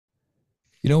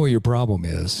You know what your problem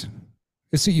is?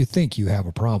 It's that you think you have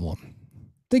a problem.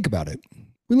 Think about it.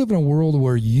 We live in a world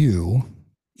where you,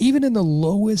 even in the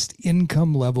lowest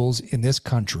income levels in this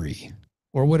country,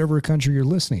 or whatever country you're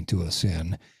listening to us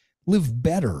in, live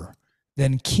better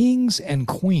than kings and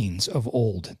queens of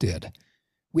old did.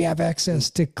 We have access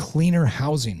to cleaner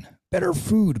housing, better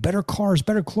food, better cars,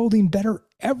 better clothing, better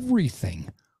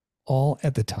everything, all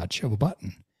at the touch of a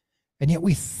button. And yet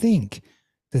we think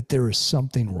that there is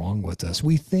something wrong with us.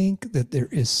 We think that there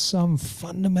is some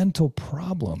fundamental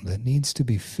problem that needs to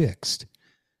be fixed.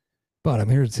 But I'm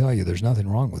here to tell you there's nothing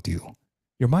wrong with you.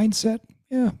 Your mindset?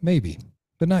 Yeah, maybe,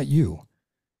 but not you.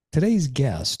 Today's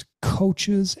guest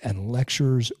coaches and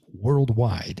lectures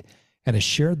worldwide and has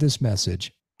shared this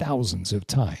message thousands of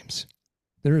times.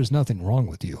 There is nothing wrong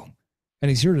with you. And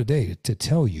he's here today to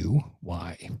tell you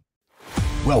why.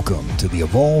 Welcome to the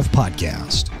Evolve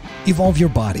Podcast. Evolve your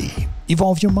body,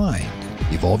 evolve your mind,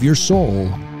 evolve your soul,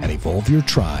 and evolve your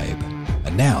tribe.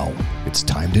 And now it's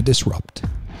time to disrupt.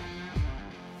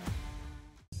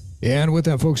 And with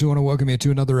that, folks, we want to welcome you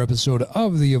to another episode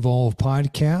of the Evolve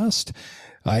Podcast.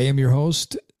 I am your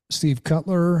host, Steve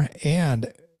Cutler,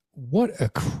 and what a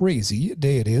crazy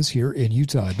day it is here in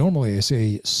Utah. Normally I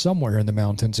say somewhere in the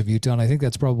mountains of Utah, and I think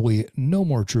that's probably no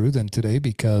more true than today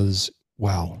because,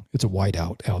 wow, it's a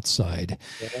whiteout outside.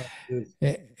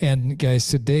 Yeah. And guys,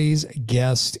 today's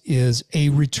guest is a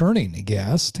returning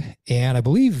guest, and I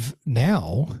believe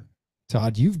now,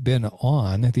 Todd, you've been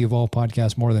on the Evolve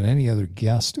Podcast more than any other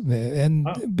guest, and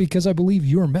because I believe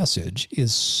your message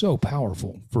is so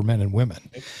powerful for men and women.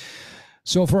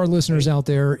 So for our listeners out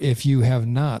there, if you have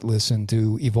not listened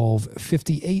to Evolve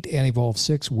 58 and Evolve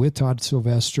 6 with Todd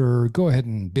Sylvester, go ahead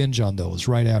and binge on those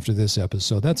right after this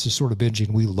episode. That's the sort of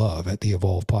binging we love at the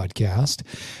Evolve Podcast.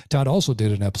 Todd also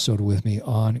did an episode with me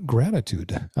on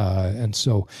gratitude. And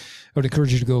so I would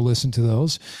encourage you to go listen to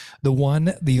those. The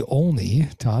one, the only,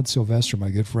 Todd Sylvester,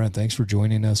 my good friend. Thanks for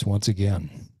joining us once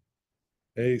again.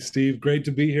 Hey, Steve, great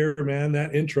to be here, man.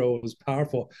 That intro was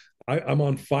powerful. I'm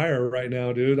on fire right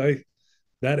now, dude.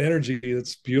 That energy,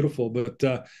 it's beautiful.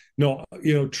 But no,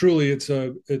 truly,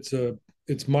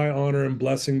 it's my honor and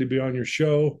blessing to be on your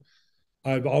show.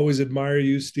 I've always admired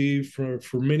you, Steve, for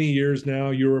many years now.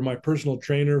 You were my personal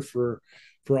trainer for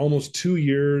almost 2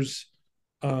 years,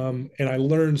 and I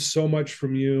learned so much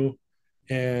from you.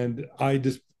 And I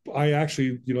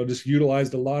actually, just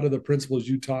utilized a lot of the principles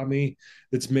you taught me.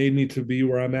 That's made me to be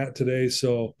where I'm at today.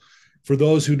 So for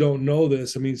those who don't know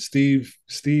this, I mean, Steve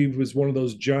was one of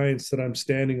those giants that I'm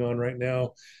standing on right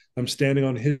now. I'm standing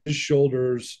on his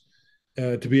shoulders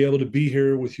to be able to be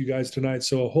here with you guys tonight.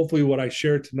 So hopefully what I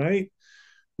share tonight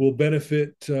will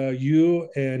benefit you,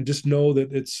 and just know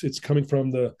that it's coming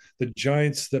from the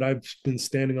giants that I've been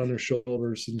standing on their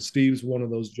shoulders. And Steve's one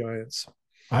of those giants.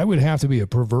 I would have to be a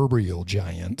proverbial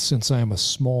giant since I'm a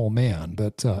small man,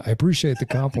 but I appreciate the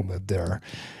compliment there.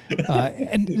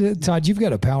 And Todd, you've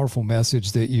got a powerful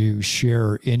message that you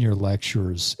share in your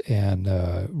lectures and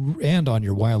on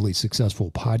your wildly successful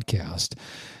podcast.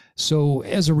 So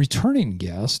as a returning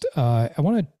guest, I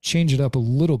want to change it up a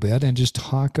little bit and just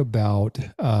talk about,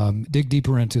 dig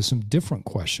deeper into some different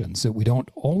questions that we don't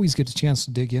always get a chance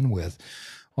to dig in with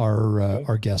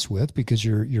our guests with, because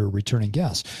you're a returning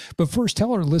guest. But first,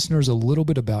 tell our listeners a little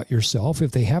bit about yourself.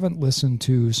 If they haven't listened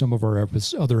to some of our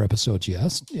other episodes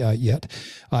yet,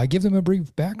 give them a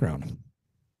brief background.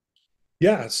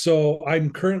 Yeah, so I'm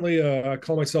currently, I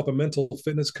call myself a mental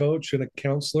fitness coach and a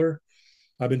counselor.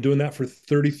 I've been doing that for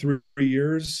 33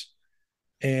 years.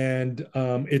 And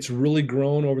it's really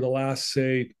grown over the last,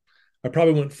 I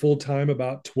probably went full time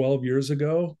about 12 years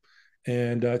ago.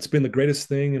 And it's been the greatest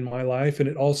thing in my life. And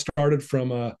it all started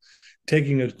from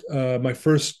taking my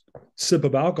first sip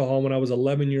of alcohol when I was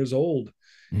 11 years old.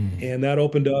 And that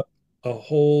opened up a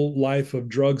whole life of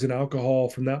drugs and alcohol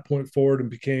from that point forward, and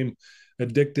became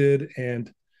addicted.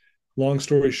 And long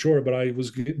story short, but I was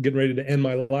getting ready to end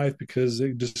my life because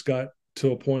it just got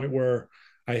to a point where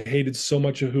I hated so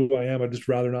much of who I am. I'd just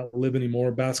rather not live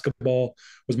anymore. Basketball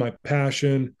was my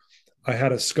passion. I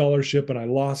had a scholarship and I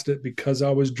lost it because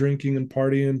I was drinking and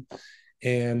partying.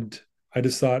 And I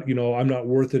just thought, I'm not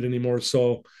worth it anymore.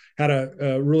 So had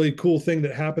a really cool thing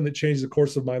that happened that changed the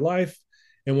course of my life.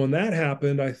 And when that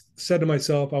happened, I said to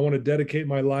myself, I want to dedicate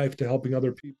my life to helping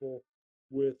other people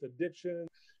with addiction,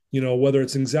 whether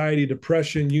it's anxiety,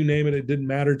 depression, you name it, it didn't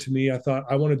matter to me. I thought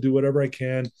I want to do whatever I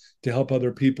can to help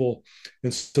other people.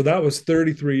 And so that was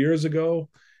 33 years ago.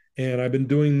 And I've been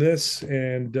doing this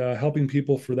and helping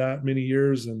people for that many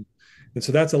years. And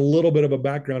so that's a little bit of a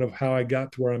background of how I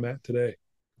got to where I'm at today.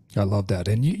 I love that.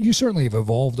 And you certainly have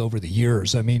evolved over the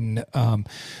years. I mean,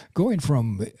 going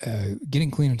from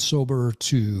getting clean and sober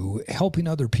to helping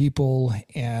other people,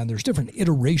 and there's different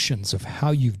iterations of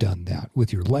how you've done that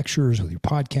with your lectures, with your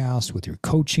podcast, with your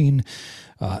coaching,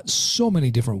 so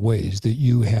many different ways that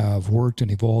you have worked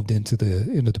and evolved into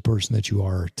the person that you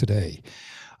are today.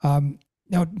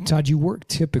 Now, Todd, you work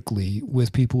typically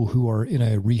with people who are in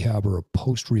a rehab or a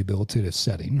post-rehabilitative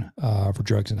setting for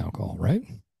drugs and alcohol, right?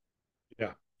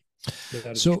 Yeah,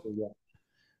 that is So, true. Yeah.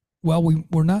 well,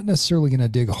 we're not necessarily going to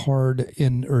dig hard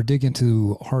in or dig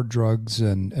into hard drugs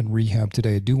and rehab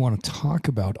today. I do want to talk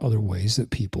about other ways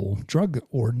that people drug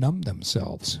or numb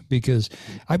themselves, because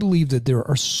I believe that there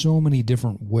are so many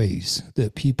different ways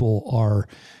that people are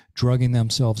drugging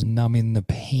themselves, numbing the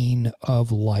pain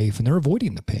of life, and they're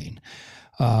avoiding the pain.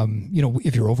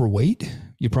 If you're overweight,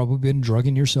 you've probably been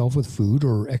drugging yourself with food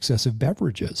or excessive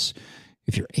beverages.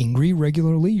 If you're angry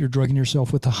regularly, you're drugging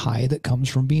yourself with the high that comes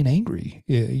from being angry.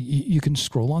 You can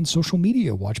scroll on social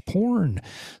media, watch porn,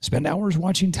 spend hours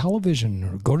watching television,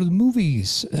 or go to the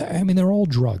movies. I mean, they're all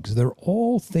drugs. They're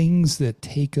all things that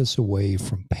take us away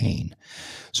from pain.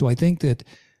 So I think that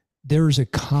there's a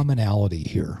commonality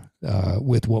here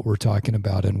with what we're talking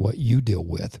about and what you deal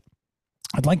with.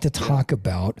 I'd like to talk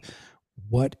about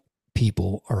what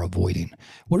people are avoiding.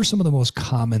 What are some of the most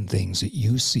common things that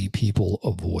you see people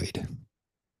avoid?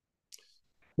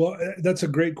 Well, that's a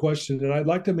great question, and I'd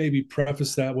like to maybe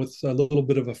preface that with a little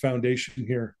bit of a foundation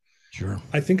here. Sure.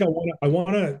 I think I want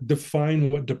to define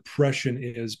what depression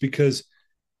is, because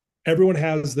everyone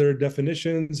has their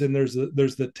definitions, and there's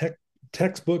the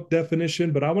textbook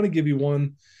definition, but I want to give you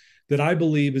one that I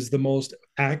believe is the most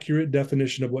accurate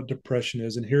definition of what depression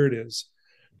is, and here it is: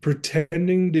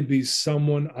 pretending to be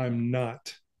someone I'm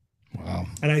not. Wow.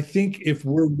 And I think if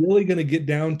we're really going to get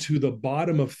down to the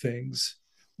bottom of things,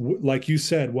 like you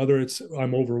said, whether it's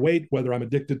I'm overweight, whether I'm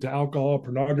addicted to alcohol,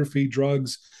 pornography,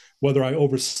 drugs, whether I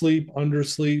oversleep,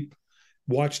 undersleep,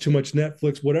 watch too much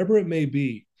Netflix, whatever it may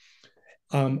be,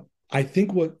 I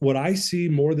think what I see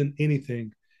more than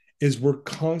anything is we're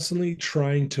constantly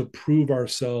trying to prove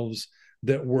ourselves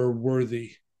that we're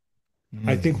worthy.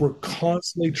 I think Mm. we're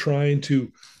constantly trying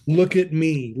to look at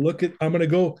me, look at I'm going to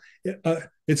go.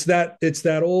 It's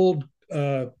that old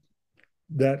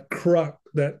that crook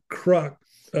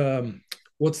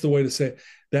what's the way to say it?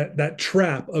 That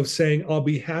trap of saying I'll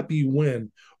be happy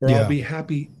when, or I'll Yeah. be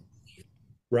happy,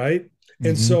 right?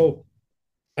 And Mm-hmm. so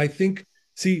I think,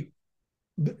 see,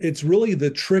 it's really the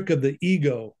trick of the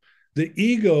ego. The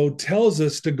ego tells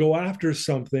us to go after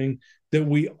something that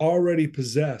we already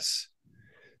possess.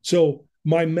 So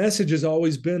my message has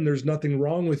always been there's nothing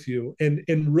wrong with you. And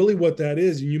really what that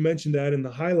is, and you mentioned that in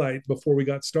the highlight before we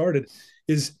got started,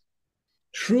 is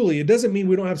truly, it doesn't mean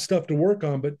we don't have stuff to work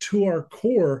on, but to our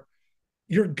core,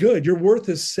 you're good. Your worth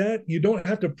is set. You don't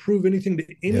have to prove anything to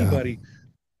Yeah. anybody.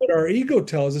 But our ego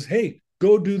tells us, hey,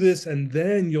 go do this and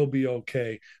then you'll be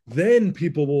okay. Then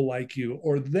people will like you,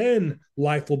 or then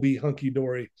life will be hunky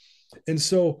dory. And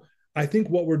so I think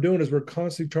what we're doing is we're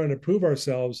constantly trying to prove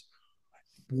ourselves,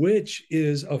 which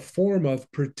is a form of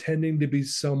pretending to be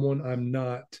someone I'm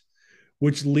not,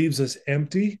 which leaves us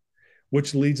empty,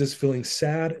 which leads us feeling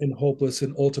sad and hopeless.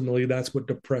 And ultimately, that's what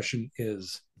depression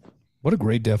is. What a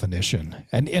great definition.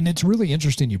 And it's really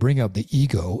interesting you bring up the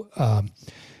ego.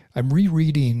 I'm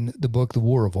rereading the book The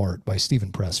War of Art by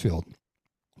Stephen Pressfield.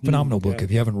 Phenomenal book Yeah.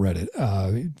 if you haven't read it.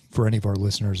 For any of our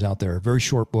listeners out there, very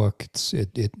short book.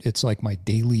 It's like my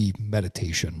daily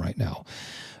meditation right now.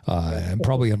 I'm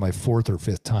probably on my fourth or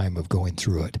fifth time of going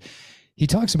through it. He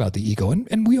talks about the ego,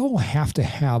 and we all have to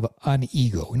have an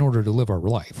ego in order to live our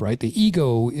life, right? The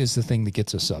ego is the thing that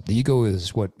gets us up. The ego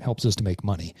is what helps us to make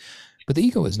money. But the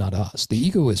ego is not us. The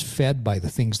ego is fed by the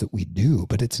things that we do,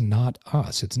 but it's not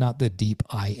us. It's not the deep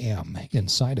I am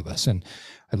inside of us. And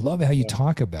I love how you Yeah.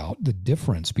 talk about the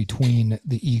difference between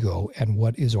the ego and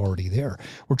what is already there.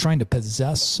 We're trying to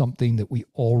possess something that we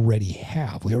already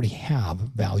have. We already have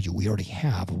value. We already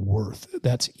have worth.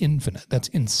 That's infinite. That's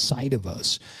inside of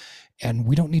us. And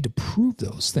we don't need to prove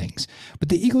those things. But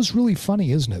the ego is really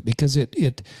funny, isn't it? Because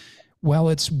while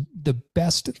it's the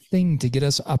best thing to get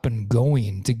us up and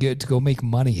going, to go make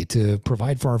money, to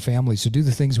provide for our families, to do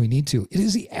the things we need to, it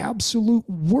is the absolute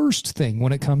worst thing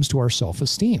when it comes to our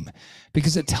self-esteem,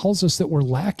 because it tells us that we're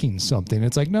lacking something.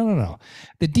 It's like, no.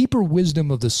 The deeper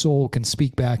wisdom of the soul can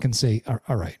speak back and say,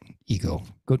 all right, ego,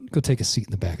 go take a seat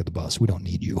in the back of the bus. We don't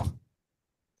need you.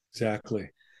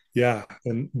 Exactly. Yeah.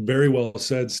 And very well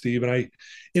said, Steve. And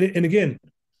again,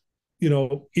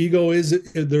 ego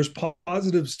there's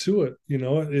positives to it.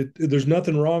 There's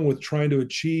nothing wrong with trying to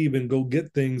achieve and go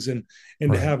get things, and to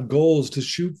Right. have goals to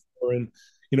shoot for. And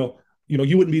you know,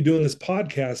 you wouldn't be doing this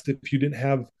podcast if you didn't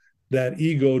have that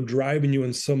ego driving you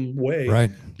in some way.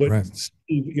 Right. But Right.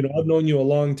 Steve, I've known you a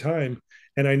long time,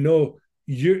 and I know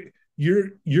you're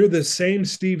the same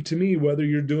Steve to me, whether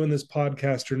you're doing this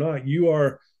podcast or not.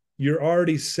 You're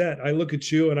already set. I look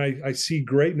at you and I see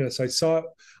greatness. I saw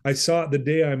it the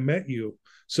day I met you.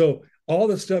 So all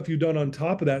the stuff you've done on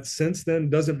top of that since then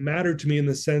doesn't matter to me in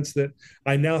the sense that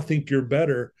I now think you're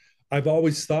better. I've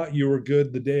always thought you were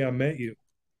good the day I met you.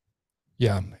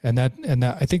 Yeah, and that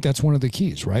I think that's one of the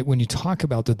keys, right? When you talk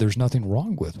about that there's nothing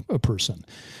wrong with a person,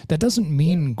 that doesn't Yeah.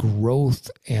 mean growth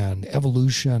and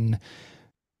evolution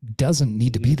doesn't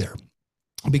need to be Mm-hmm. there.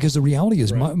 Because the reality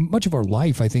is Right. much of our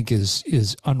life, I think,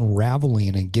 is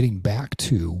unraveling and getting back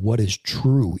to what is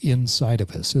true inside of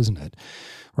us, isn't it?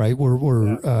 Right?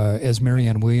 Yeah. As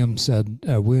Marianne Williamson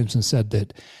said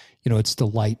that, it's the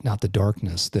light, not the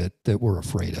darkness that we're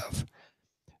afraid of.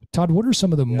 Todd, what are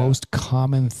some of the Yeah. most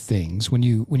common things when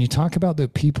you talk about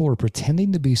that people are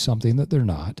pretending to be something that they're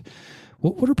not?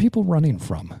 What are people running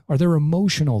from? Are there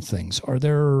emotional things? Are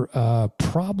there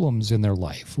problems in their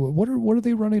life? What are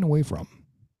they running away from?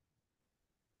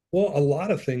 Well, a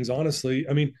lot of things, honestly.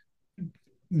 I mean,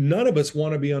 none of us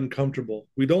want to be uncomfortable.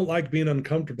 We don't like being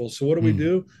uncomfortable. So what do we Mm,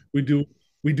 do? We do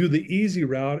we do the easy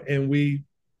route and we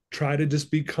try to just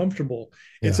be comfortable.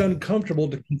 It's yeah. uncomfortable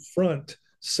to confront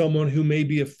someone who may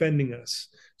be offending us.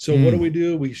 So what Mm,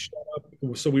 do? We shut up.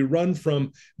 So we run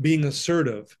from being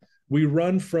assertive. We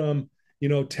run from,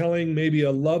 telling maybe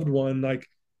a loved one, like,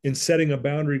 in setting a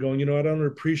boundary, going, I don't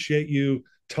appreciate you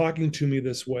talking to me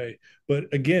this way. But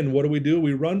again, what do?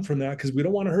 We run from that because we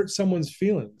don't want to hurt someone's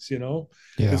feelings. yeah.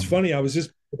 It's funny. I was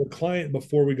just with a client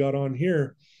before we got on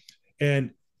here,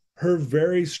 and her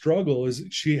very struggle is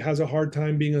she has a hard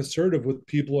time being assertive with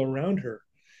people around her.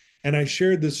 And I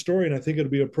shared this story, and I think it'll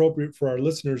be appropriate for our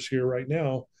listeners here right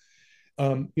now.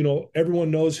 Everyone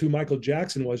knows who Michael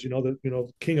Jackson was,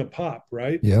 the king of pop,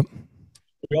 right? Yep.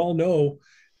 We all know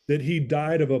that he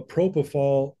died of a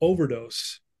propofol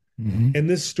overdose. Hmm. And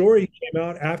this story came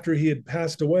out after he had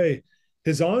passed away.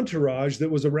 His entourage that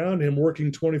was around him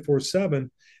working 24/7,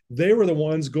 they were the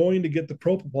ones going to get the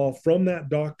propofol from that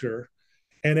doctor.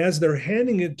 And as they're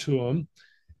handing it to him,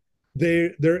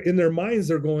 they're in their minds,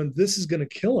 they're going, this is going to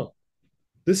kill him.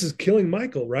 This is killing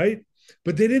Michael, right?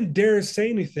 But they didn't dare say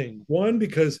anything. One,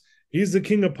 because he's the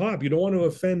king of pop. You don't want to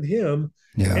offend him.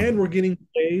 Yeah. And we're getting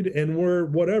paid and we're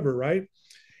whatever, right?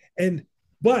 And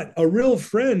but a real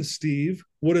friend, Steve,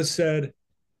 would have said,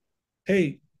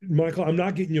 hey, Michael, I'm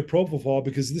not getting you propofol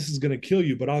because this is going to kill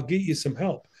you, but I'll get you some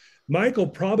help. Michael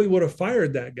probably would have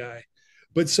fired that guy.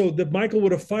 But so that Michael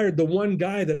would have fired the one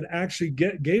guy that actually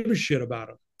gave a shit about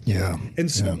him. Yeah.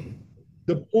 And so Yeah.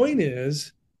 the point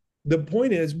is,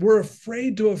 we're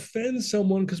afraid to offend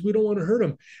someone because we don't want to hurt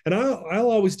them. And I'll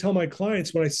always tell my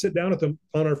clients when I sit down with them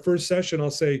on our first session,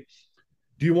 I'll say,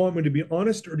 do you want me to be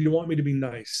honest or do you want me to be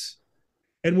nice?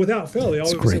 And without fail, they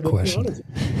It's a always say, great well, be question.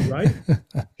 honest,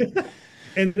 right?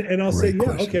 And I'll say, Great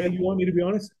yeah, question. okay, you want me to be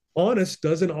honest? Honest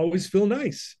doesn't always feel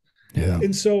nice. Yeah.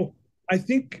 And so I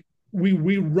think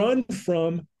we run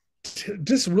from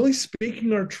just really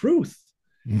speaking our truth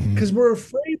because Hmm. we're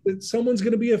afraid that someone's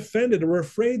going to be offended, or we're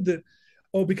afraid that,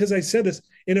 oh, because I said this.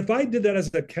 And if I did that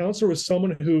as a counselor with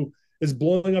someone who is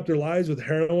blowing up their lives with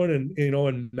heroin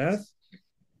and meth,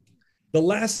 the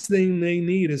last thing they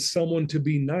need is someone to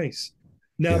be nice.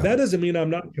 Now, Yeah. that doesn't mean I'm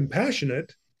not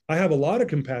compassionate. I have a lot of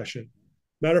compassion.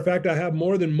 Matter of fact, I have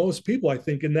more than most people, I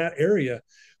think, in that area.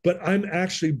 But I'm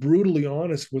actually brutally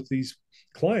honest with these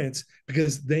clients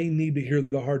because they need to hear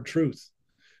the hard truth.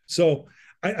 So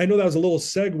I know that was a little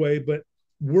segue, but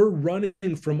we're running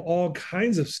from all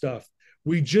kinds of stuff.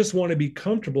 We just want to be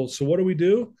comfortable. So what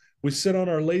do? We sit on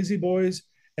our lazy boys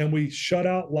and we shut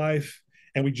out life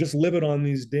and we just live it on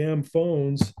these damn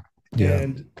phones. Yeah.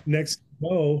 And next,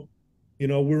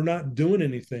 we're not doing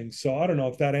anything. So I don't know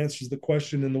if that answers the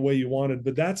question in the way you wanted,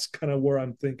 but that's kind of where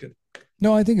I'm thinking.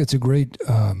 No, I think it's a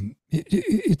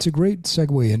it's a great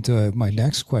segue into my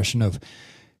next question of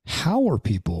how are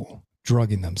people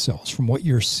drugging themselves from what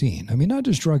you're seeing? I mean, not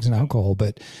just drugs and alcohol,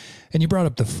 and you brought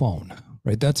up the phone,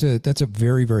 right? That's a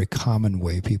very, very common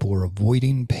way people are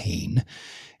avoiding pain.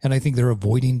 And I think they're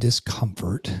avoiding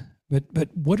discomfort. But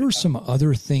what are some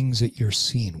other things that you're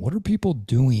seeing? What are people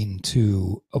doing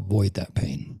to avoid that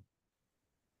pain?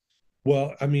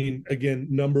 Well, I mean, again,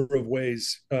 number of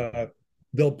ways.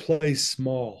 They'll play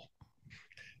small.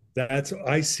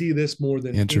 I see this more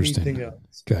than anything Interesting.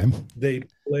 else. Okay. They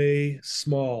play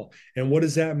small. And what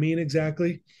does that mean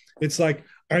exactly? It's like,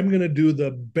 I'm going to do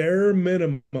the bare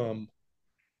minimum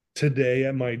today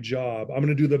at my job. I'm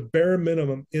going to do the bare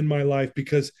minimum in my life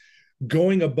because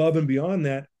going above and beyond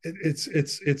that,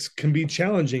 it's can be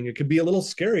challenging. It can be a little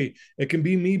scary. It can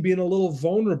be me being a little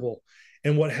vulnerable.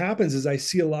 And what happens is I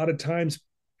see a lot of times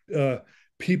uh,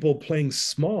 people playing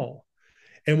small.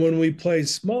 And when we play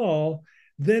small,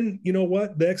 then you know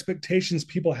what? The expectations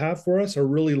people have for us are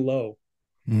really low,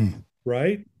 Mm.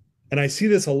 right? And I see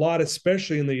this a lot,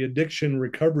 especially in the addiction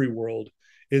recovery world,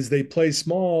 is they play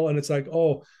small and it's like,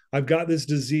 oh, I've got this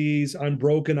disease, I'm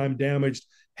broken, I'm damaged,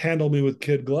 handle me with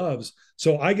kid gloves.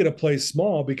 So I get to play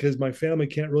small because my family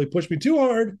can't really push me too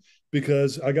hard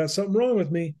because I got something wrong with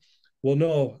me. Well,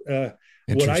 no,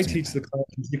 what I teach the Interesting.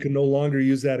 clients is you can no longer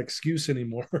use that excuse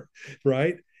anymore,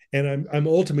 right? And I'm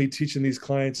ultimately teaching these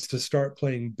clients to start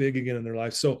playing big again in their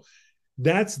life. So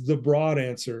that's the broad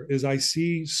answer is I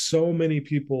see so many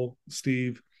people,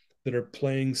 Steve, that are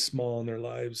playing small in their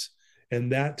lives.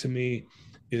 And that to me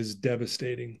is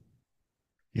devastating.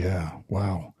 Yeah.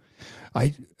 Wow.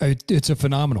 It's a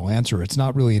phenomenal answer. It's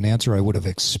not really an answer I would have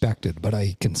expected, but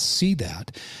I can see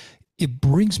that. It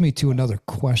brings me to another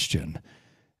question.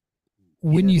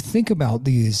 When Sure. you think about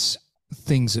these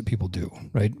things that people do,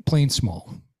 right? Playing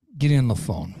small, getting on the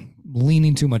phone,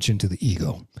 leaning too much into the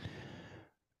ego.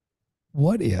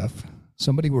 What if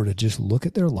somebody were to just look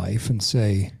at their life and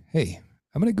say, hey,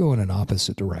 I'm going to go in an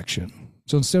opposite direction.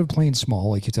 So instead of playing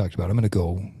small, like you talked about, I'm going to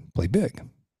go play big.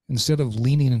 Instead of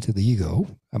leaning into the ego,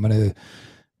 I'm going to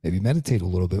maybe meditate a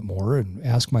little bit more and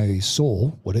ask my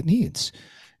soul what it needs.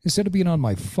 Instead of being on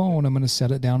my phone, I'm going to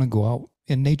set it down and go out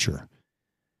in nature.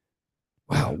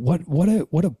 Wow, Yeah.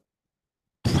 what a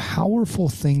powerful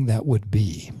thing that would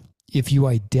be if you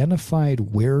identified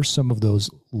where some of those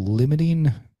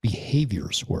limiting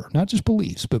behaviors were, not just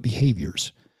beliefs, but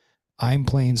behaviors. I'm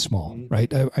playing small, Mhm.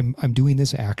 right? I'm doing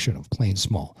this action of playing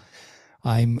small.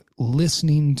 I'm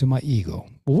listening to my ego.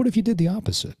 Well, what if you did the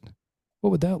opposite? What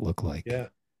would that look like? Yeah.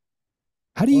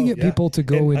 How do you Well, get yeah. people to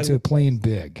go And I into love playing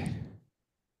big?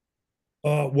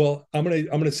 well, I'm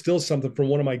gonna steal something from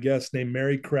one of my guests named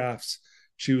Mary Crafts.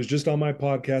 She was just on my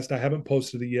podcast. I haven't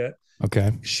posted it yet.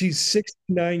 Okay. She's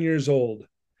 69 years old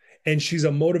and she's a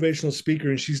motivational speaker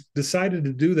and she's decided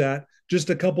to do that just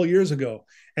a couple years ago.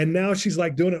 And now she's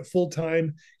like doing it full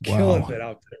time, killing Wow. it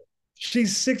out there.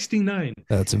 She's 69.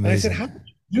 That's And I said, "How amazing.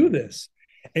 did you do this?"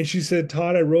 And she said,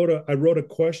 "Todd, I wrote a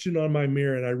question on my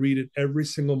mirror and I read it every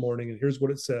single morning and here's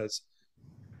what it says.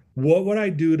 What would I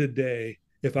do today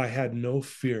if I had no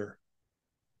fear?"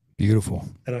 Beautiful.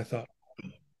 And I thought,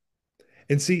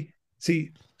 and see,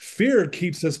 fear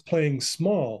keeps us playing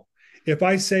small. If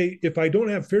I say, if I don't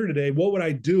have fear today, what would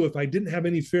I do if I didn't have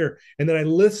any fear? And then I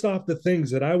list off the things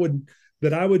that I would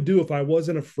do if I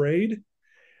wasn't afraid,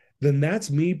 then that's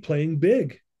me playing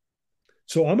big.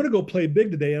 So I'm going to go play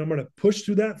big today and I'm going to push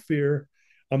through that fear.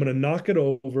 I'm going to knock it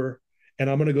over and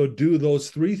I'm going to go do those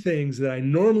three things that I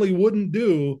normally wouldn't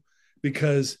do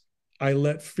because I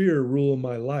let fear rule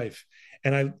my life.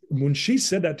 And when she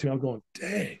said that to me, I'm going,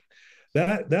 dang,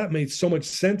 that made so much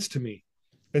sense to me.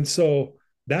 And so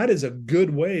that is a good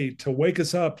way to wake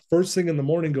us up first thing in the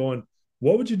morning going,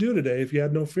 what would you do today if you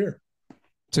had no fear?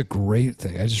 It's a great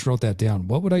thing. I just wrote that down.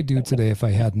 What would I do today if I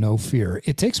had no fear?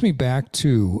 It takes me back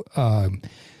to,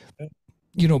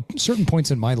 certain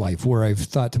points in my life where I've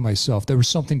thought to myself, there was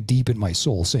something deep in my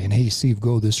soul saying, hey, Steve,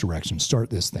 go this direction, start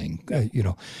this thing,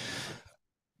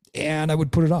 and I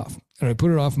would put it off. And I'd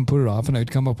put it off and put it off. And I'd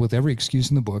come up with every excuse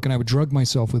in the book and I would drug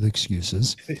myself with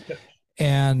excuses.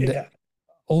 And Yeah.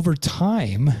 over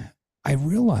time, I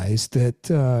realized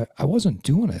that I wasn't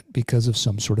doing it because of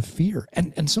some sort of fear.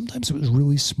 And sometimes it was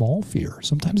really small fear.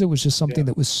 Sometimes it was just something Yeah.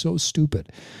 that was so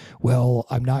stupid. Well,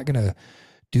 I'm not going to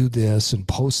do this and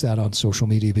post that on social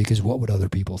media because what would other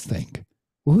people think?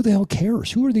 Well, who the hell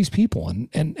cares? Who are these people?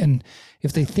 And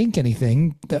if they think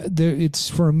anything, it's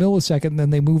for a millisecond, and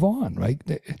then they move on, right?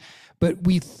 But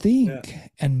we Yeah. think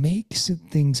and make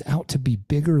things out to be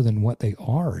bigger than what they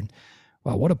are. And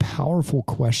wow, what a powerful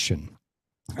question.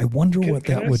 I wonder what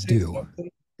Can that I would say do. something?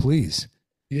 Please.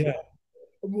 Yeah.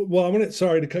 Well, I want to,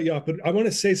 sorry to cut you off, but I want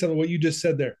to say something what you just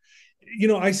said there.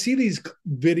 I see these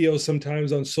videos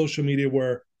sometimes on social media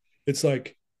where it's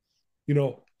like,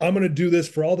 I'm going to do this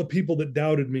for all the people that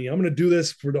doubted me. I'm going to do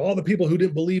this for all the people who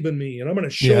didn't believe in me, and I'm going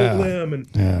to show Yeah. them. And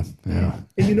Yeah. Yeah.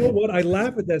 and you know what? I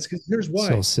laugh at that because here's So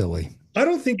why. silly. I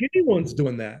don't think anyone's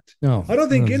doing that. No, I don't I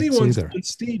think don't think so anyone's either. going,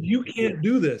 Steve, you can't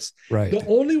do this. Right. The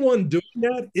only one doing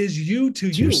that is you to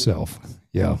It's you. yourself.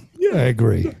 Yeah. I Yeah.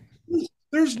 agree.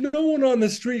 There's no one on the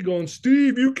street going,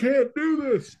 Steve, you can't do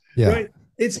this. Yeah. Right.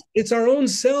 It's our own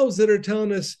selves that are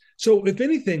telling us. So if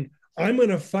anything, I'm going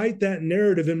to fight that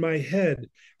narrative in my head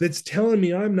that's telling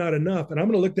me I'm not enough. And I'm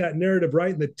going to look that narrative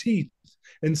right in the teeth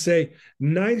and say,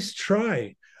 nice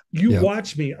try. You Yep.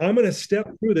 watch me. I'm going to step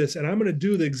through this and I'm going to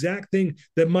do the exact thing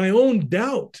that my own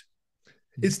doubt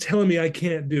is telling me I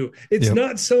can't do. It's Yep.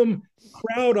 not some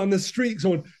crowd on the street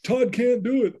going, Todd can't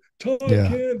do it. Todd Yeah.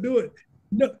 can't do it.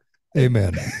 No, it,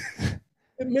 Amen.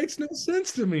 it makes no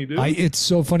sense to me, I dude. it's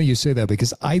so funny you say that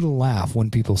because I laugh when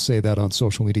people say that on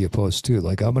social media posts too.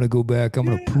 Like, I'm gonna go back, I'm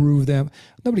gonna Yeah. prove them.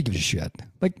 Nobody gives a shit.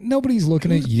 Like, nobody's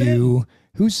looking at Who's that? you.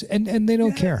 Who's and they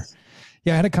don't care. Yes.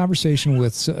 Yeah, I had a conversation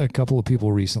with a couple of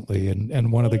people recently,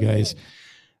 and one of the guys.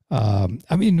 Oh,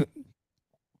 I mean,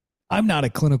 I'm not a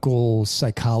clinical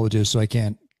psychologist, so I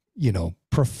can't,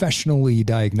 professionally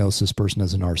diagnose this person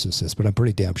as a narcissist, but I'm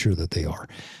pretty damn sure that they are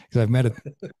because I've met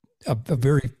a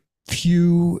very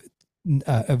few,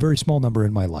 a very small number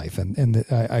in my life, and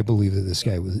I believe that this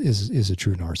guy is a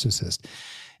true narcissist.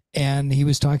 And he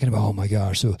was talking about, oh my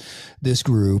gosh, so this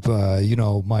group,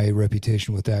 my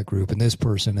reputation with that group and this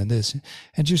person and this,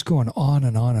 and just going on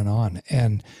and on and on.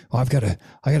 And I got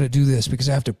to do this because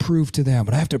I have to prove to them,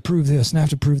 and I have to prove this and I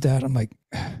have to prove that. I'm like,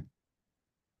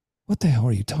 what the hell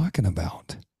are you talking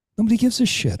about? Nobody gives a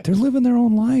shit. They're living their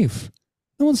own life.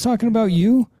 No one's talking about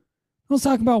you. No one's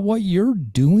talking about what you're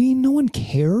doing. No one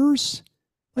cares.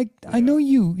 Like, I know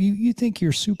you think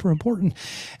you're super important,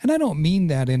 and I don't mean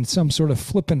that in some sort of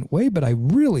flippant way, but I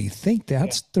really think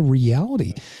that's the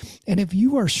reality. And if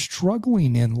you are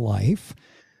struggling in life,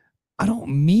 I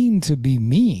don't mean to be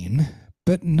mean,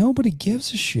 but nobody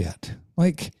gives a shit.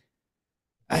 Like,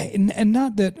 and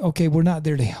not that, okay, we're not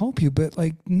there to help you, but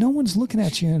like, no one's looking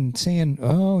at you and saying,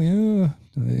 oh yeah,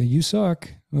 you suck.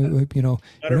 You're never going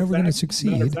to matter of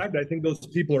succeed. fact, I think those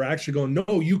people are actually going,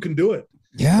 no, you can do it.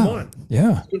 Come Yeah. on.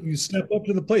 Yeah. You step up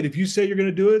to the plate. If you say you're going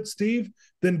to do it, Steve,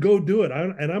 then go do it.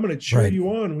 And I'm going to cheer Right. you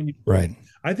on when you do it. Right.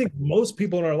 I think most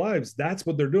people in our lives, that's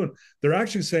what they're doing. They're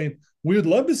actually saying, we would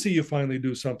love to see you finally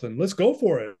do something. Let's go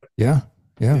for it. Yeah.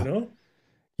 You Yeah. know?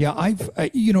 Yeah,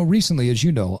 recently, as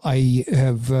you know, I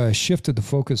have shifted the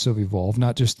focus of Evolve,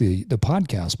 not just the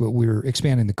podcast, but we're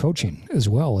expanding the coaching as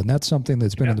well. And that's something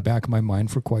that's been in the back of my mind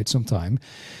for quite some time.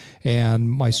 And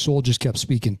my soul just kept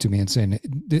speaking to me and saying,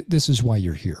 this is why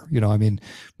you're here.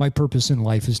 My purpose in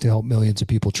life is to help millions of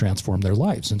people transform their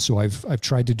lives. And so I've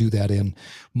tried to do that in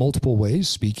multiple ways,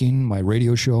 speaking, my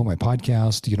radio show, my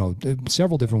podcast,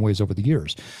 several different ways over the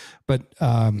years. But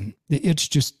it's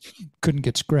just couldn't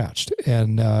get scratched.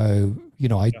 And,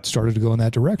 I started to go in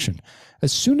that direction.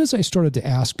 As soon as I started to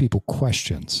ask people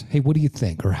questions, hey, what do you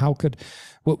think? Or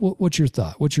what's your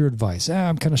thought? What's your advice?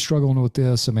 I'm kind of struggling with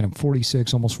this. I mean, I'm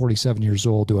 46, almost 47 years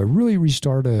old. Do I really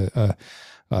restart a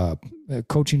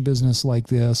coaching business like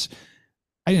this?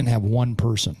 I didn't have one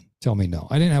person tell me no.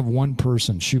 I didn't have one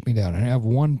person shoot me down. I didn't have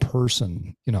one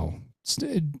person,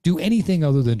 do anything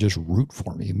other than just root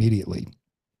for me immediately.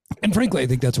 And frankly, I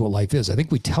think that's what life is. I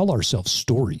think we tell ourselves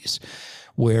stories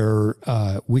where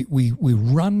we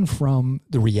run from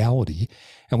the reality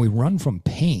and we run from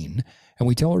pain, and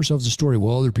we tell ourselves a story.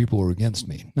 Well, other people are against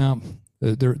me. No,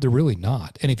 they're really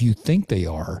not. And if you think they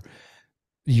are,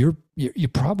 you're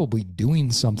probably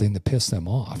doing something to piss them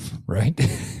off, right?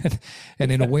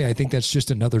 And in a way, I think that's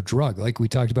just another drug. Like we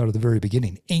talked about at the very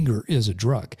beginning, anger is a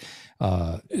drug.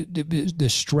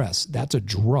 Distress, that's a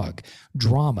drug.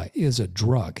 Drama is a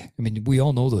drug. I mean, we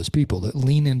all know those people that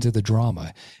lean into the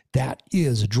drama. That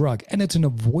is a drug, and it's an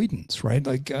avoidance, right?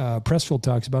 Like Pressfield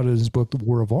talks about it in his book, The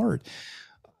War of Art.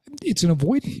 It's an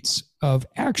avoidance of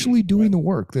actually doing the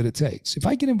work that it takes. If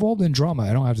I get involved in drama,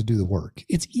 I don't have to do the work.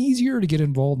 It's easier to get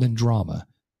involved in drama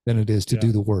than it is to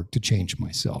do the work to change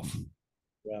myself.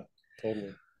 Yeah,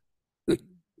 totally.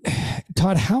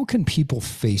 Todd, how can people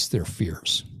face their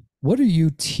fears? What do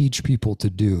you teach people to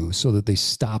do so that they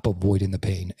stop avoiding the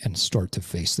pain and start to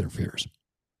face their fears?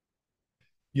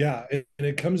 Yeah, and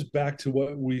it comes back to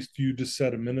what you just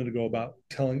said a minute ago about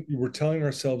we're telling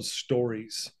ourselves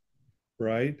stories,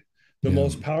 right? The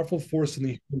most powerful force in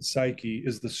the human psyche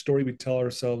is the story we tell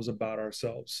ourselves about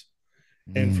ourselves.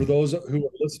 And for those who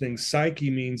are listening, psyche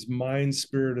means mind,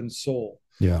 spirit, and soul.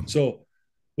 Yeah. So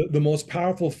the most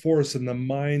powerful force in the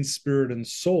mind, spirit, and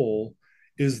soul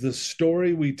is the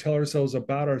story we tell ourselves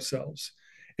about ourselves.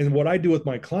 And what I do with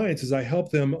my clients is I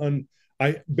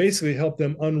basically help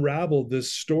them unravel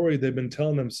this story they've been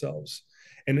telling themselves.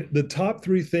 And the top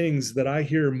three things that I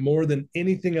hear more than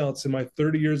anything else in my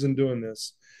 30 years in doing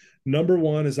this, number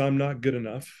one is I'm not good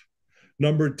enough.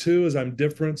 Number two is I'm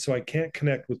different, so I can't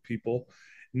connect with people.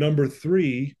 Number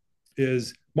three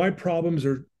is my problems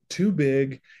are too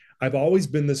big. I've always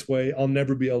been this way. I'll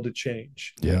never be able to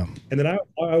change. Yeah. And then I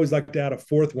always like to add a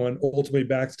fourth one, ultimately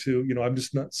back to, I'm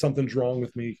just not, something's wrong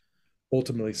with me.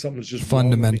 Ultimately, something's just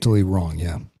fundamentally wrong.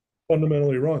 Yeah.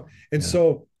 Fundamentally wrong. And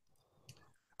so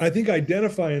I think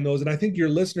identifying those, and I think your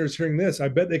listeners hearing this, I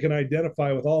bet they can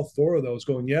identify with all four of those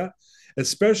going, yeah,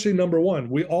 especially number one.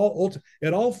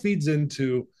 It all feeds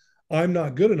into, I'm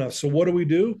not good enough. So what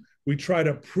do? We try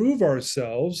to prove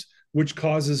ourselves, which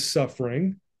causes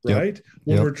suffering, Yep. right?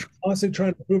 When Yep. we're constantly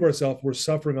trying to prove ourselves, we're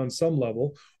suffering on some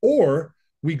level, or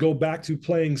we go back to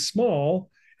playing small.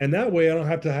 And that way I don't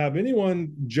have to have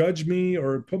anyone judge me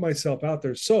or put myself out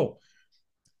there. So,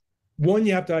 one,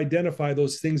 you have to identify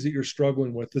those things that you're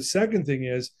struggling with. The second thing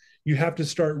is you have to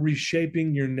start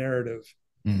reshaping your narrative,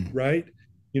 right?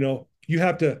 You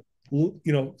have to,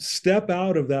 step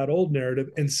out of that old narrative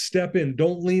and step in.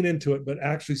 Don't lean into it, but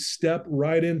actually step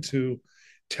right into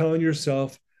telling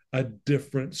yourself a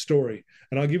different story.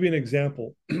 And I'll give you an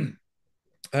example.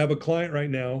 I have a client right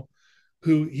now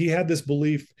who he had this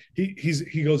belief.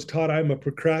 He goes, Todd, I'm a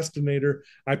procrastinator.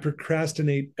 I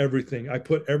procrastinate everything. I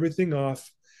put everything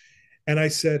off. And I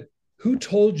said, who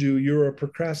told you you're a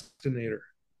procrastinator?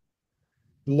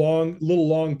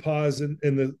 Long pause.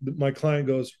 And my client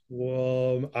goes,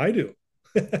 well, I do.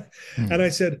 And I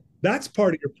said, that's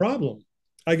part of your problem.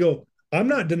 I go, I'm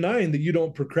not denying that you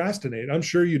don't procrastinate. I'm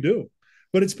sure you do.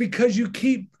 But it's because you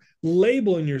keep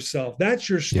labeling yourself. That's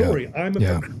your story. Yeah. I'm a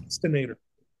procrastinator.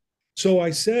 So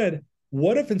I said,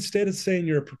 what if instead of saying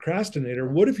you're a procrastinator,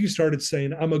 what if you started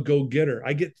saying, I'm a go-getter?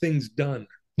 I get things done.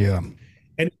 Yeah.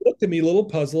 And he looked at me a little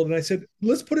puzzled, and I said,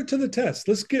 let's put it to the test.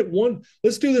 Let's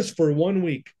do this for 1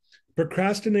 week.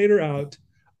 Procrastinator out.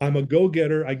 I'm a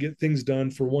go-getter. I get things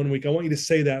done for 1 week. I want you to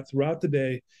say that throughout the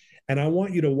day. And I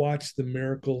want you to watch the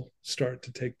miracle start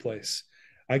to take place.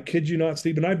 I kid you not,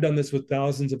 Steve, and I've done this with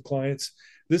thousands of clients.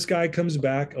 This guy comes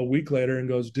back a week later and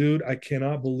goes, dude, I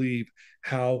cannot believe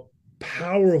how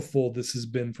powerful this has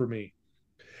been for me.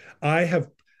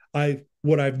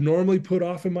 What I've normally put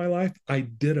off in my life, I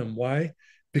did them. Why?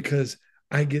 Because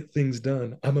I get things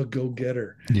done. I'm a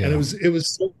go-getter. Yeah. And it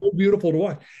was so beautiful to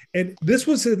watch. And this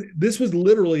was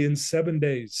literally in 7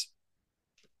 days.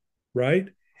 Right?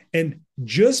 And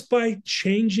just by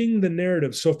changing the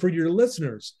narrative. So for your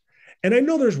listeners, and I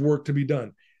know there's work to be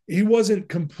done. He wasn't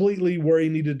completely where he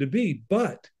needed to be,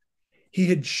 but he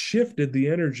had shifted the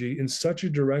energy in such a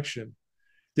direction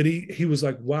that he was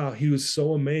like, wow, he was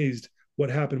so amazed what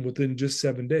happened within just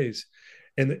 7 days.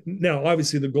 And now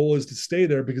obviously the goal is to stay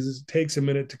there because it takes a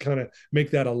minute to kind of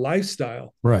make that a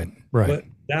lifestyle. Right. But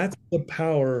that's the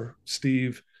power,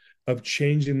 Steve, of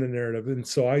changing the narrative. And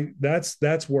so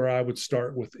that's where I would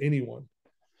start with anyone.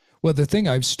 Well, the thing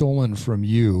I've stolen from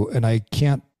you, and I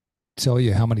can't tell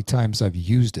you how many times I've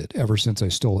used it ever since I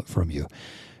stole it from you.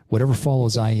 Whatever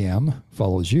follows I am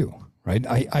follows you. Right.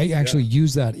 I actually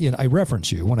use that I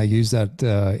reference you when I use that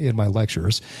in my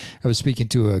lectures. I was speaking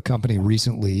to a company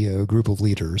recently, a group of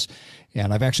leaders,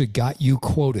 and I've actually got you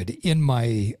quoted in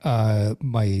my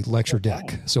my lecture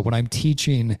deck. So when I'm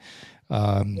teaching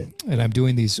and I'm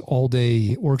doing these all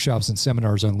day workshops and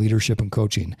seminars on leadership and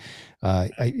coaching,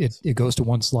 it goes to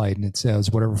one slide and it says,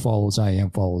 whatever follows I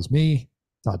am follows me,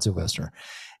 Todd Sylvester.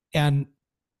 And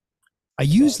I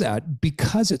use that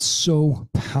because it's so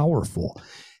powerful.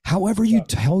 However you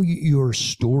tell your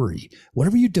story,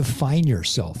 whatever you define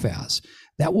yourself as,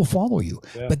 that will follow you.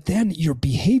 Yeah. But then your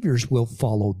behaviors will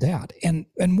follow that. And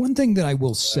one thing that I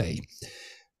will say,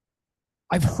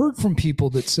 I've heard from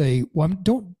people that say, well,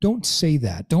 don't say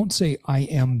that. Don't say I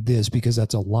am this because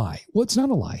that's a lie. Well, it's not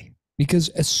a lie. Because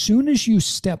as soon as you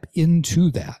step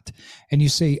into that and you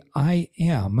say, I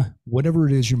am whatever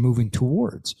it is you're moving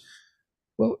towards,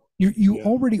 well, you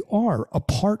already are a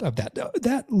part of that.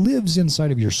 That lives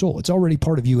inside of your soul. It's already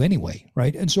part of you anyway,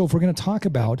 right? And so if we're going to talk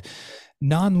about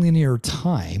nonlinear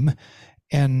time,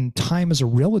 and time is a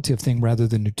relative thing rather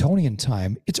than Newtonian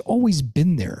time, it's always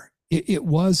been there. It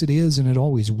was, it is, and it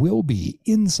always will be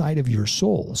inside of your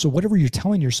soul. So whatever you're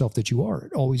telling yourself that you are,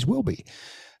 it always will be.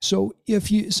 So if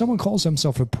someone calls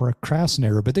themselves a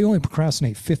procrastinator, but they only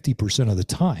procrastinate 50% of the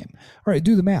time, all right,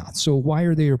 do the math. So why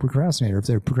are they a procrastinator if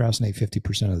they procrastinate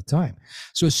 50% of the time?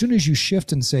 So as soon as you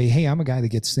shift and say, hey, I'm a guy that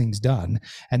gets things done,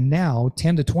 and now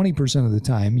 10 to 20% of the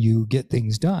time you get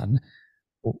things done,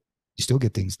 well, you still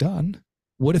get things done.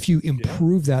 What if you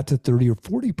improve that to 30 or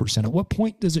 40%? At what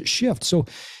point does it shift? So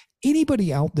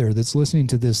anybody out there that's listening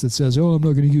to this that says, oh, I'm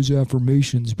not going to use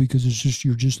affirmations because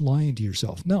you're just lying to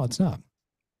yourself. No, it's not.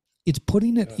 It's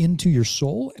putting it into your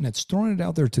soul and it's throwing it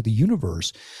out there to the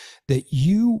universe that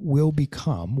you will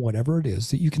become whatever it is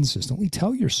that you consistently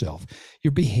tell yourself. Your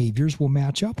behaviors will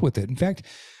match up with it. In fact,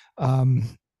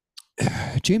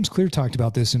 James Clear talked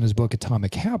about this in his book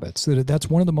Atomic Habits, that's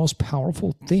one of the most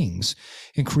powerful things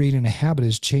in creating a habit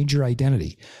is change your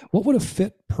identity. What would a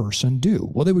fit person do?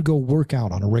 Well, they would go work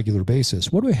out on a regular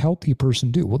basis. What would a healthy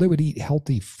person do? Well, they would eat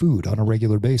healthy food on a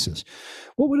regular basis.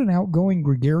 What would an outgoing,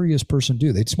 gregarious person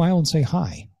do? They'd smile and say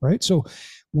hi, right? So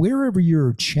wherever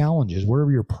your challenge is,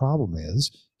 wherever your problem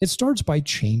is, it starts by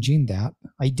changing that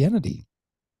identity.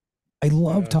 I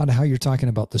love, Todd, how you're talking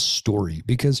about the story,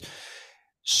 because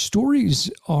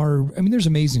stories are, I mean, there's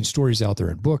amazing stories out there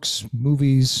in books,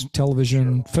 movies,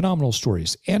 television, phenomenal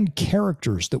stories, and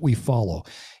characters that we follow.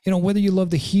 You know, whether you love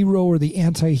the hero or the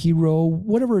anti-hero,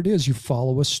 whatever it is, you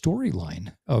follow a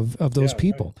storyline of those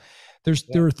people. Right.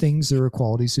 There are things, there are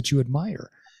qualities that you admire.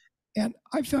 And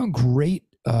I found great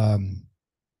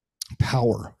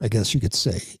power, I guess you could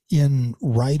say, in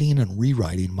writing and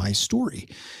rewriting my story.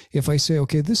 If I say,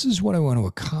 okay, this is what I want to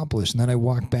accomplish, and then I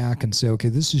walk back and say, okay,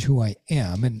 this is who I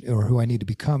am and or who I need to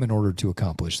become in order to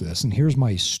accomplish this. And here's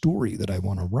my story that I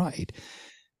want to write.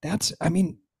 That's, I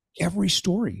mean, every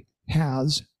story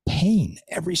has pain.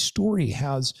 Every story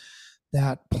has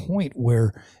that point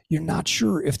where you're not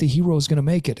sure if the hero is going to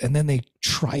make it, and then they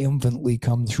triumphantly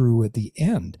come through at the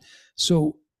end.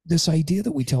 So this idea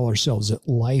that we tell ourselves that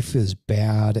life is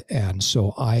bad and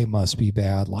so I must be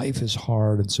bad, life is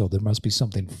hard and so there must be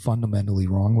something fundamentally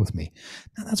wrong with me.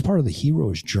 Now, that's part of the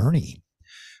hero's journey.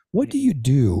 What do you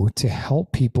do to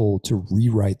help people to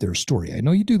rewrite their story? I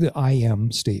know you do the I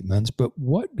am statements, but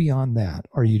what beyond that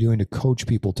are you doing to coach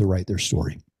people to write their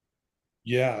story?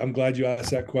 Yeah, I'm glad you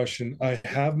asked that question. I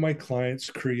have my clients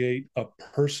create a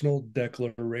personal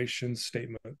declaration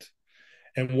statement.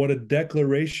 And what a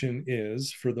declaration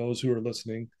is, for those who are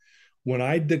listening, when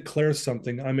I declare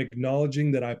something, I'm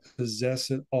acknowledging that I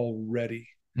possess it already.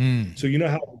 So you know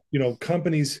how, you know,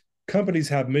 companies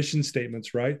have mission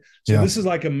statements, right? So this is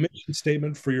like a mission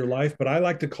statement for your life, but I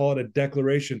like to call it a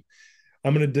declaration.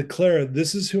 I'm going to declare,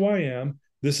 this is who I am.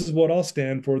 This is what I'll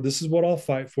stand for. This is what I'll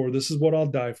fight for. This is what I'll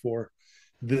die for.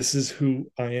 This is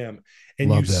who I am. And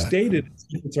Love you that. stated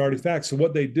it's already fact. So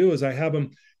what they do is I have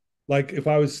them, like if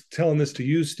I was telling this to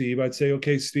you, Steve, I'd say,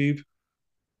 okay, Steve,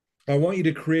 I want you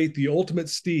to create the ultimate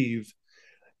Steve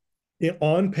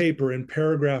on paper in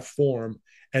paragraph form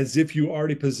as if you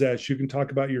already possess. You can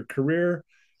talk about your career,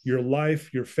 your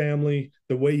life, your family,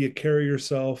 the way you carry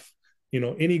yourself, you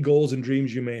know, any goals and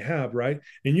dreams you may have, right?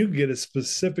 And you can get as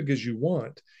specific as you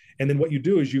want. And then what you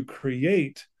do is you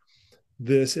create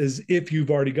this as if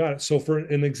you've already got it. So for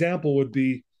an example would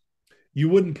be, you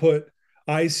wouldn't put,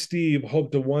 I, Steve,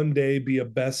 hope to one day be a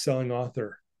best-selling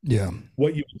author. Yeah.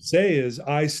 What you would say is,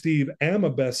 I, Steve, am a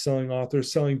best-selling author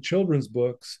selling children's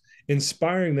books,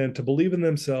 inspiring them to believe in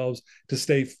themselves, to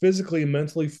stay physically and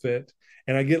mentally fit.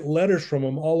 And I get letters from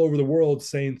them all over the world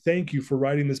saying, thank you for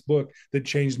writing this book that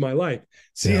changed my life.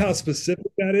 See how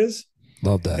specific that is?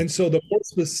 Love that. And so the more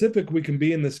specific we can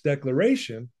be in this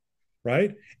declaration,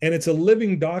 right? And it's a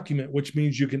living document, which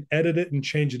means you can edit it and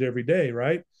change it every day,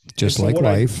 right? Just like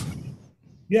life.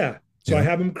 So I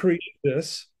have them create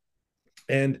this,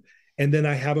 and then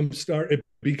I have them start. It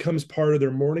becomes part of their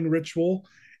morning ritual,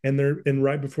 and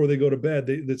right before they go to bed,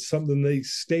 that's something they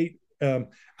state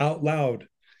out loud.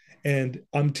 And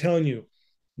I'm telling you,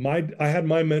 I had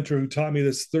my mentor who taught me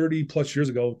this 30 plus years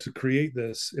ago to create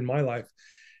this in my life.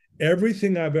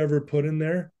 Everything I've ever put in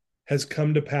there has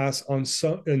come to pass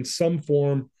in some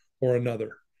form or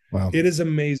another. Wow. It is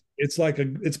amazing. It's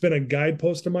been a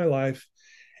guidepost in my life.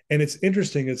 And it's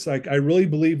interesting. It's like, I really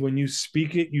believe when you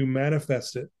speak it, you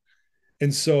manifest it.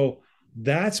 And so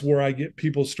that's where I get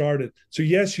people started. So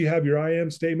yes, you have your I am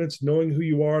statements, knowing who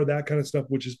you are, that kind of stuff,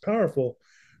 which is powerful.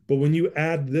 But when you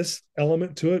add this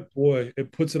element to it, boy,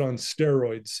 it puts it on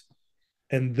steroids.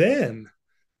 And then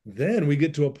we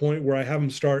get to a point where I have them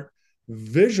start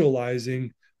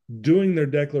visualizing doing their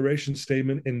declaration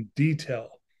statement in detail,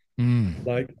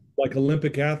 like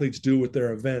Olympic athletes do with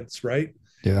their events, right?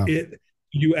 Yeah.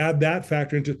 You add that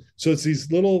factor into, so it's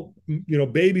these little,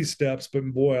 baby steps, but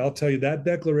boy, I'll tell you, that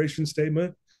declaration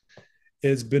statement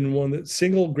has been the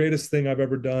single greatest thing I've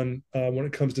ever done when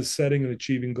it comes to setting and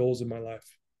achieving goals in my life.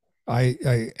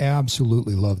 I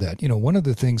absolutely love that. One of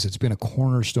the things that's been a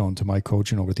cornerstone to my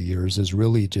coaching over the years is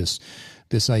really just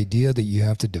this idea that you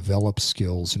have to develop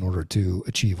skills in order to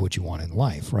achieve what you want in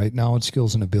life, right? Knowledge,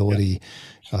 skills, and ability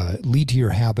lead to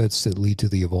your habits that lead to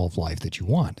the evolved life that you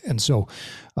want. And so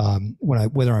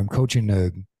whether I'm coaching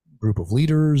a group of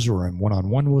leaders or I'm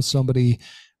one-on-one with somebody,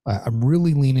 I'm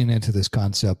really leaning into this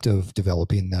concept of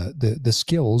developing the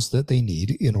skills that they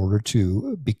need in order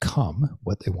to become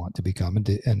what they want to become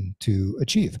and to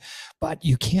achieve. But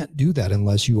you can't do that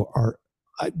unless you are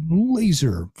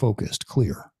laser focused,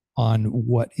 clear on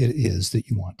what it is that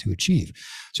you want to achieve.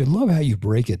 So I love how you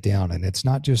break it down. And it's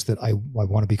not just that I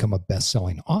want to become a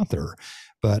best-selling author,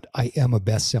 but I am a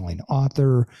best-selling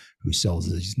author who sells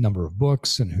this number of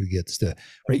books and who gets to,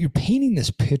 right? You're painting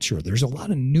this picture. There's a lot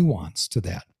of nuance to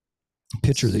that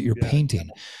picture that you're painting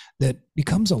that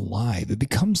becomes alive. It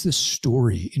becomes this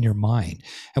story in your mind.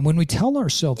 And when we tell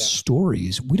ourselves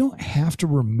stories, we don't have to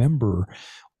remember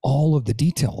all of the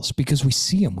details because we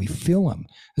see them, we feel them.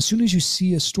 As soon as you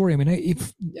see a story, I mean,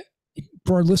 if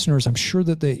for our listeners, I'm sure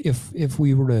that if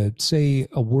we were to say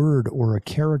a word or a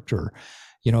character,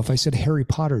 if I said Harry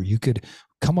Potter, you could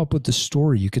come up with the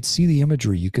story. You could see the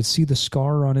imagery. You could see the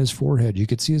scar on his forehead. You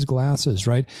could see his glasses,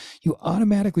 right? You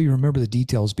automatically remember the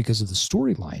details because of the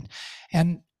storyline.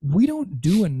 And we don't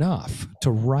do enough to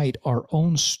write our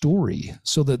own story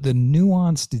so that the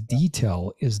nuanced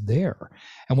detail is there.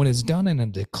 And when it's done in a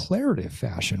declarative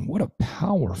fashion, what a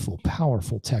powerful,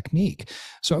 powerful technique.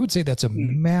 So I would say that's a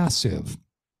massive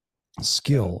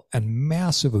skill and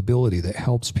massive ability that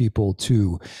helps people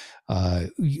to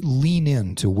lean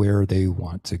into where they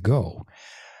want to go.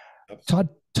 Todd,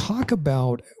 talk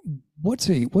about what's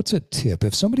a tip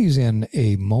if somebody's in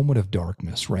a moment of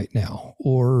darkness right now,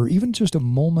 or even just a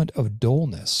moment of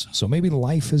dullness. So maybe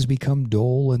life has become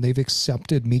dull and they've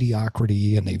accepted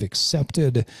mediocrity and they've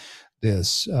accepted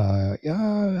this.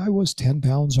 I was 10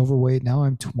 pounds overweight. Now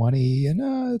I'm 20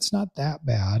 and it's not that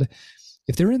bad.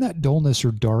 If they're in that dullness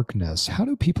or darkness, how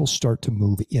do people start to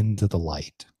move into the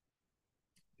light?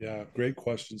 Yeah, great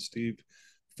question, Steve.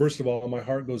 First of all, my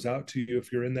heart goes out to you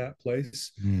if you're in that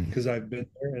place, because I've been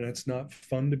there and it's not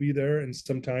fun to be there. And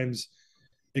sometimes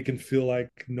it can feel like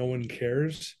no one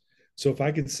cares. So if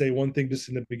I could say one thing just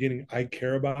in the beginning, I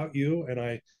care about you and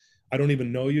I don't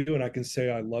even know you and I can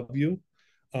say I love you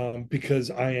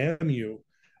because I am you.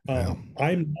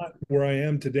 I'm not where I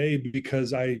am today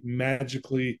because I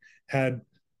magically had,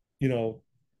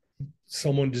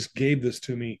 someone just gave this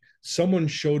to me. Someone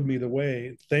showed me the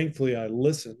way. Thankfully, I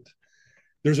listened.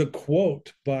 There's a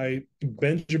quote by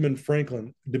Benjamin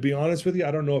Franklin. To be honest with you,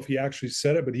 I don't know if he actually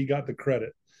said it, but he got the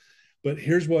credit. But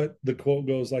here's what the quote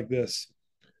goes like this.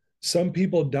 Some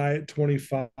people die at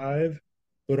 25,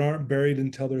 but aren't buried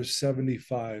until they're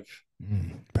 75.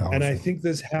 And I think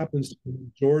this happens to the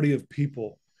majority of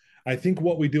people. I think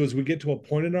what we do is we get to a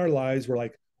point in our lives where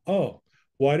like, oh,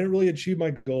 well, I didn't really achieve my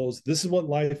goals. This is what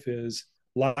life is.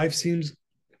 Life seems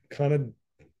kind of,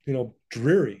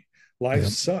 dreary. Life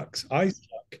sucks. I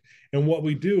suck. And what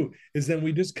we do is then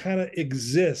we just kind of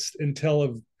exist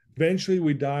until eventually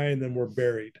we die and then we're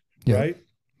buried. Right?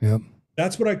 Yep.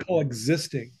 That's what I call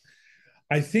existing.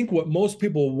 I think what most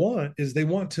people want is they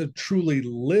want to truly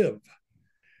live.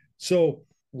 So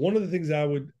one of the things I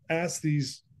would ask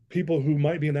these people who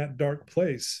might be in that dark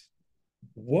place,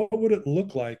 what would it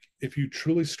look like if you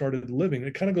truly started living?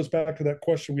 It kind of goes back to that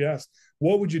question we asked.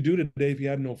 What would you do today if you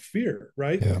had no fear,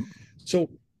 right? Yeah. So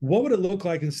what would it look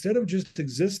like instead of just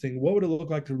existing? What would it look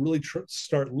like to really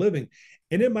start living?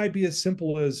 And it might be as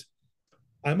simple as,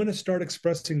 I'm going to start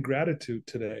expressing gratitude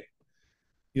today.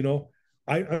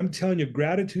 I'm telling you,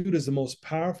 gratitude is the most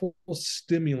powerful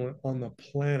stimulant on the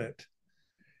planet.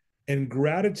 And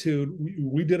gratitude,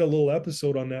 we did a little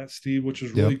episode on that, Steve, which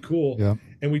was really cool. Yeah.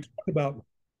 And we talked about,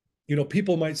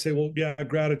 people might say, well, yeah,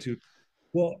 gratitude.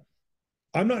 Well,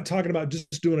 I'm not talking about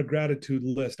just doing a gratitude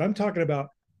list. I'm talking about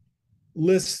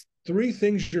list 3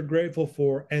 things you're grateful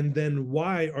for, and then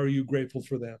why are you grateful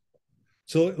for them?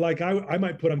 So like I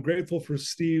might put, I'm grateful for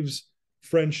Steve's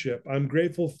friendship. I'm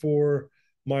grateful for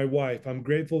my wife. I'm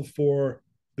grateful for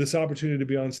this opportunity to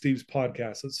be on Steve's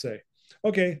podcast, let's say.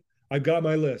 Okay, I've got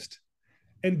my list.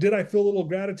 And did I feel a little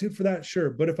gratitude for that? Sure.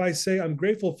 But if I say I'm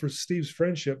grateful for Steve's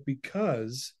friendship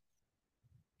because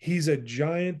he's a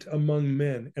giant among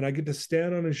men and I get to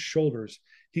stand on his shoulders,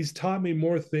 he's taught me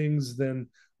more things than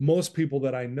most people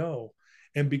that I know.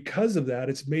 And because of that,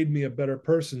 it's made me a better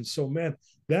person. So, man,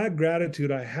 that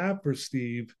gratitude I have for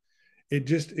Steve, it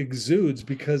just exudes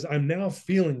because I'm now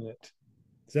feeling it.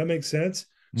 Does that make sense?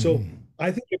 So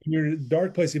I think if you're in a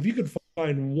dark place, if you could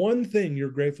find one thing you're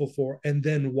grateful for and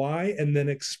then why, and then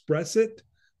express it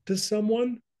to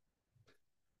someone,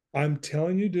 I'm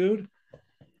telling you, dude,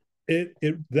 it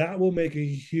that will make a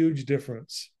huge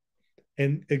difference.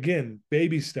 And again,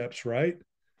 baby steps, right?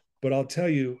 But I'll tell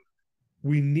you,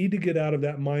 we need to get out of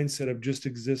that mindset of just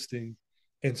existing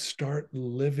and start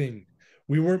living.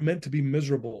 We weren't meant to be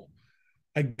miserable.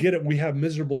 I get it. We have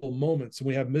miserable moments and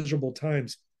we have miserable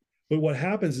times. But what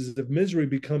happens is if misery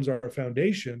becomes our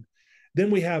foundation, then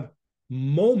we have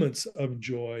moments of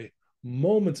joy,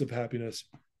 moments of happiness.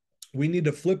 We need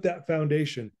to flip that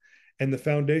foundation and the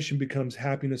foundation becomes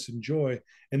happiness and joy.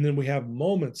 And then we have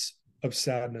moments of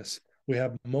sadness, we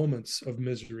have moments of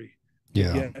misery, but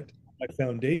Yeah. yet my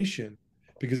foundation,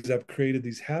 because I've created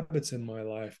these habits in my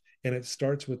life, and it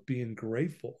starts with being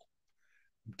grateful.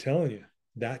 I'm telling you,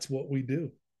 that's what we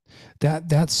do.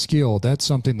 That skill, that's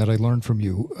something that I learned from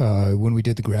you when we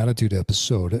did the gratitude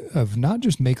episode, of not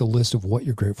just make a list of what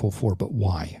you're grateful for, but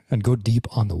why, and go deep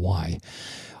on the why.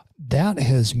 That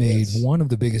has made Yes. one of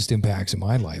the biggest impacts in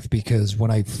my life, because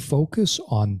when I focus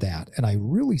on that and I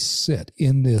really sit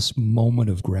in this moment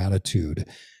of gratitude,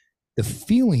 the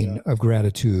feeling Yeah. of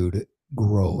gratitude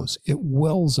grows. It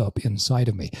wells up inside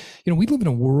of me. We live in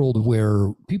a world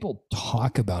where people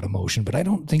talk about emotion, but I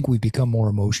don't think we become more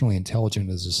emotionally intelligent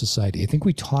as a society. I think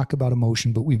we talk about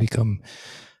emotion, but we become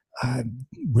uh,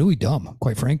 really dumb,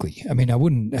 quite frankly. I mean,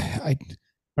 I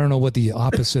don't know what the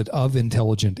opposite of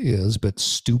intelligent is, but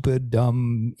stupid,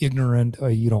 dumb, ignorant,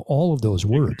 all of those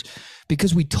words,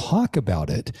 because we talk about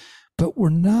it, but we're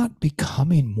not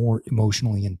becoming more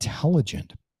emotionally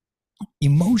intelligent.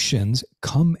 Emotions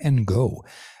come and go.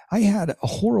 I had a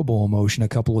horrible emotion a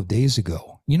couple of days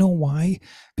ago. You know why?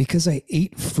 Because I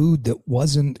ate food that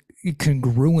wasn't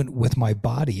congruent with my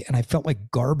body and I felt like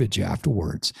garbage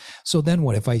afterwards. So then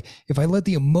what? If I let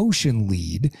the emotion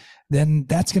lead, then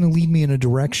that's going to lead me in a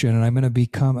direction and I'm going to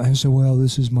become, I say, well,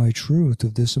 this is my truth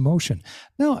of this emotion.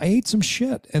 No, I ate some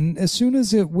shit. And as soon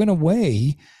as it went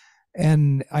away,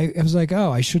 and I was like,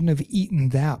 oh, I shouldn't have eaten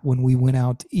that when we went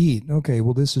out to eat. Okay,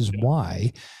 well, this is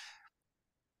why.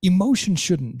 Emotion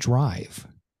shouldn't drive.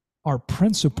 Our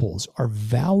principles, our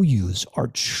values, our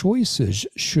choices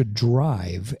should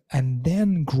drive, and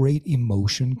then great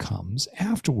emotion comes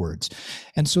afterwards.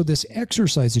 And so, this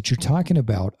exercise that you're talking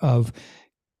about of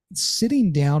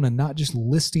sitting down and not just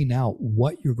listing out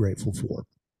what you're grateful for,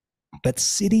 but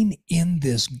sitting in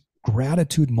this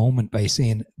gratitude moment by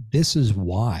saying, this is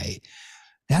why.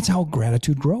 That's how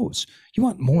gratitude grows. You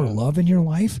want more Yeah. love in your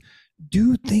life?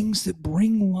 Do things that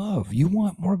bring love. You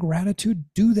want more gratitude?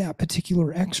 Do that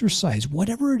particular exercise.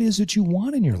 Whatever it is that you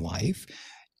want in your life,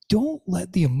 don't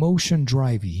let the emotion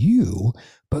drive you,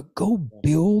 but go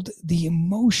build the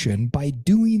emotion by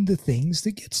doing the things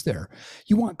that gets there.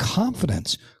 You want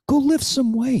confidence? Go lift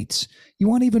some weights. You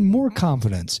want even more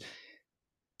confidence?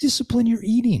 Discipline your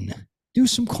eating. Do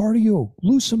some cardio,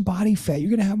 lose some body fat.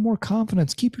 You're going to have more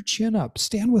confidence. Keep your chin up,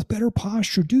 stand with better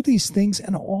posture, do these things,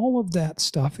 and all of that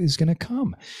stuff is going to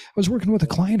come. I was working with a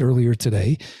client earlier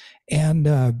today, and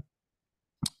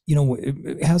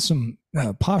it has some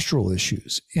postural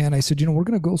issues. And I said, we're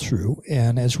going to go through,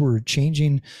 and as we're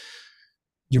changing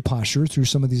your posture through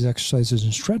some of these exercises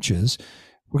and stretches,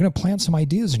 we're going to plant some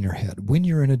ideas in your head when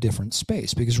you're in a different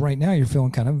space, because right now you're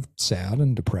feeling kind of sad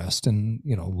and depressed and,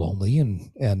 lonely.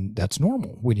 And that's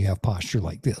normal when you have posture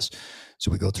like this. So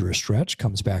we go through a stretch,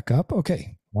 comes back up.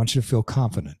 Okay. I want you to feel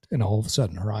confident. And all of a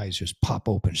sudden her eyes just pop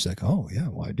open. She's like, oh yeah,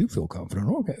 well, I do feel confident.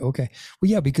 Okay. Okay. Well,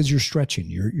 yeah, because you're stretching,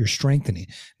 you're strengthening.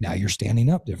 Now you're standing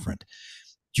up different.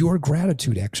 Your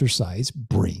gratitude exercise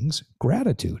brings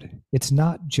gratitude. It's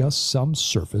not just some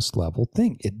surface level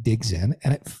thing. It digs in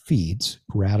and it feeds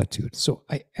gratitude. So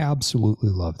I absolutely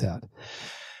love that.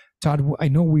 Todd, I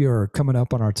know we are coming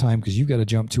up on our time because you've got to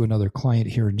jump to another client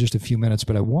here in just a few minutes,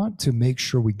 but I want to make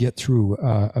sure we get through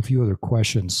a few other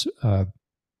questions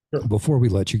before we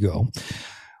let you go.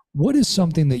 What is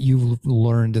something that you've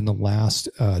learned in the last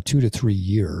 2 to 3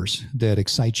 years that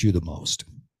excites you the most?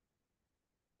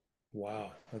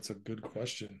 Wow, that's a good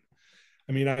question.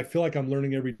 I mean, I feel like I'm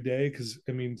learning every day because,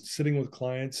 I mean, sitting with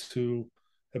clients who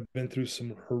have been through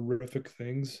some horrific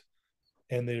things,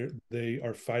 and they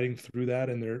are fighting through that,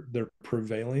 and they're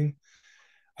prevailing.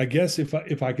 I guess if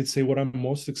I could say what I'm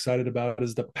most excited about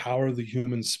is the power of the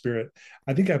human spirit.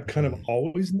 I think I've kind of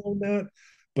always known that,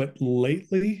 but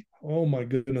lately, oh my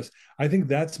goodness, I think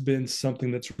that's been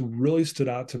something that's really stood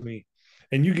out to me.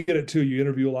 And you get it too. You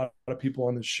interview a lot of people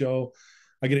on the show.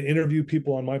 I get to interview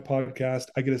people on my podcast.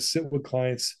 I get to sit with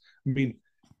clients. I mean,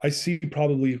 I see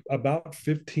probably about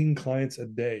 15 clients a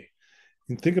day.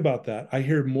 And think about that. I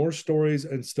hear more stories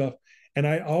and stuff. And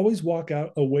I always walk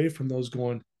out away from those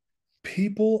going,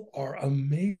 people are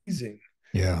amazing.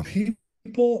 Yeah.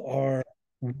 People are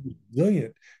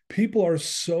resilient. People are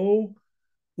so,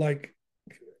 like,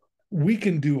 we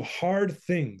can do hard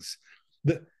things.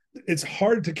 It's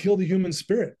hard to kill the human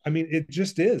spirit. I mean, it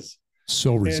just is.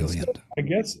 So And so resilient. I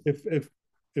guess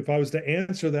if I was to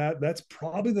answer that, that's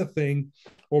probably the thing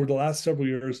over the last several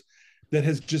years that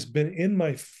has just been in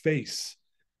my face,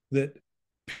 that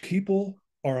people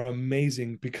are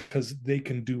amazing because they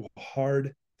can do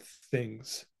hard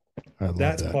things. I love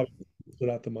That's that. probably what stood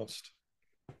out the most.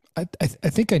 I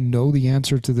think I know the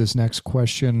answer to this next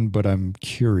question, but I'm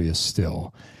curious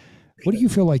still. What do you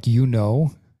feel like you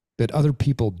know that other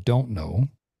people don't know,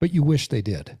 but you wish they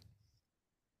did?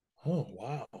 Oh,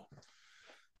 wow.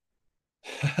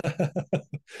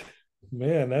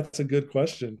 Man, that's a good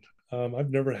question. I've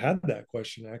never had that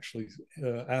question actually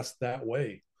asked that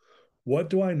way. What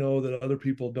do I know that other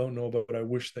people don't know, but I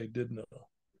wish they did know?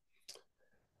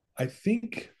 I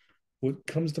think what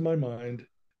comes to my mind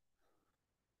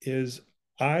is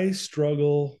I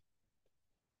struggle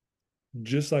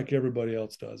just like everybody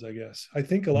else does, I guess. I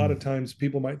think a lot of Mm. times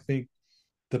people might think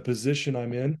the position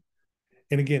I'm in,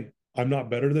 and again, I'm not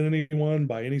better than anyone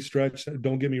by any stretch.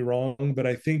 Don't get me wrong, but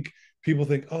I think people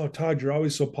think, "Oh, Todd, you're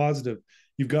always so positive.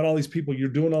 You've got all these people. You're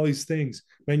doing all these things.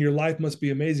 Man, your life must be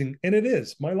amazing." And it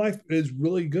is. My life is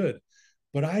really good,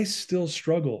 but I still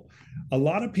struggle. A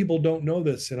lot of people don't know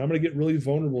this, and I'm going to get really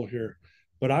vulnerable here.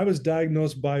 But I was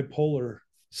diagnosed bipolar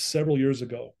several years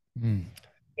ago, Mm.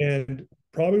 and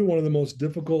probably one of the most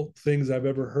difficult things I've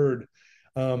ever heard.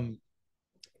 Um,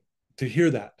 to hear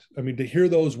that, I mean, to hear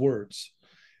those words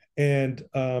and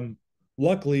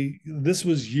luckily, this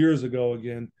was years ago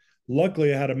again.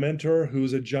 Luckily, I had a mentor who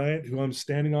was a giant who I'm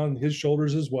standing on his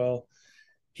shoulders as well.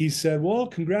 He said, "Well,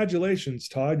 congratulations,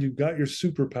 Todd. You've got your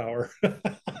superpower."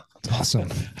 It's awesome.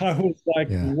 I was like,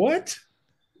 Yeah. "What?"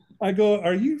 I go,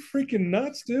 "Are you freaking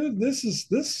nuts, dude? This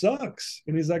sucks."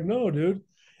 And he's like, "No, dude."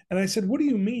 And I said, "What do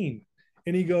you mean?"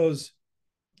 And he goes,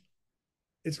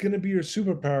 "It's going to be your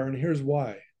superpower. And here's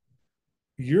why.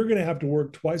 You're going to have to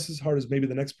work twice as hard as maybe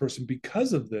the next person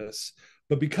because of this.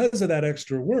 But because of that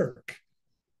extra work,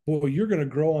 boy, you're going to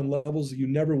grow on levels that you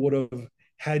never would have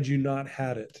had you not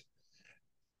had it."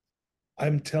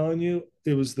 I'm telling you,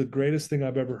 it was the greatest thing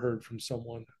I've ever heard from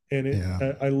someone. And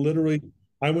Yeah. I literally,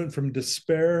 I went from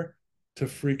despair to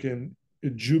freaking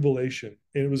jubilation.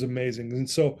 And it was amazing. And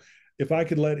so, if I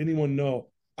could let anyone know,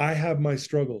 I have my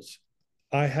struggles.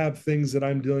 I have things that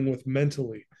I'm dealing with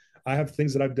mentally. I have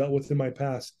things that I've dealt with in my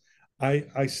past.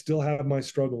 I still have my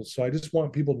struggles. So I just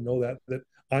want people to know that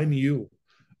I'm you.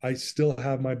 I still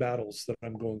have my battles that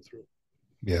I'm going through.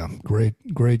 Yeah. Great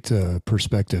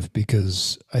perspective,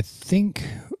 because I think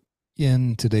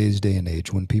in today's day and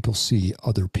age, when people see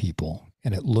other people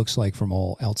and it looks like from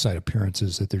all outside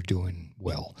appearances that they're doing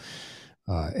well,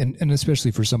 and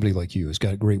especially for somebody like you who's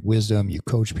got great wisdom, you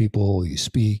coach people, you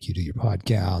speak, you do your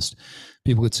podcast,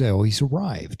 people would say, "Oh, he's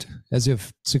arrived," as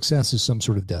if success is some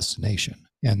sort of destination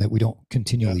and that we don't Yeah.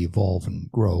 continually evolve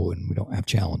and grow and we don't have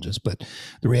challenges. But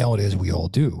the reality is we all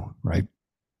do, right?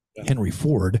 Yeah. Henry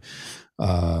Ford,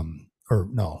 or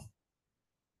no,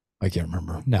 I can't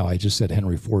remember. Now I just said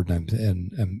Henry Ford, and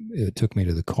it took me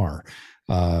to the car.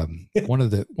 One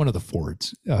of the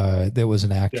Fords that was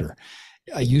an Yeah. actor.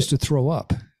 I used to throw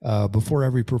up before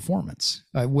every performance,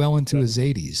 well into Yeah. his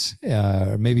 80s,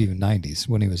 or maybe even 90s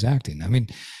when he was acting. I mean,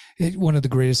 one of the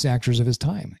greatest actors of his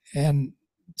time. And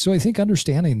so I think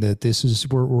understanding that this is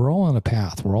we're all on a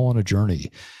path, we're all on a journey,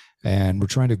 and we're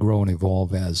trying to grow and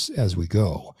evolve as we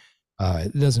go.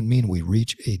 It doesn't mean we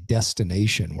reach a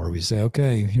destination where we say,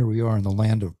 "Okay, here we are in the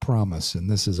land of promise, and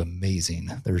this is amazing.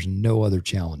 There's no other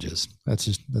challenges."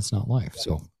 That's not life.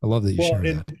 So I love that you Well,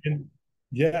 share that. and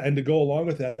yeah, and to go along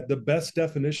with that, the best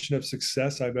definition of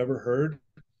success I've ever heard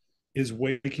is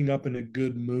waking up in a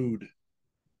good mood.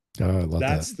 I love that.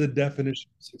 That's the definition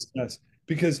of success.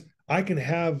 Because I can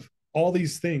have all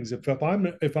these things. If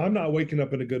I'm not waking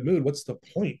up in a good mood, what's the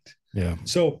point? Yeah.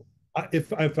 So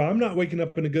if I'm not waking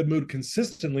up in a good mood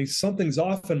consistently, something's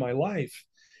off in my life,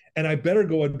 and I better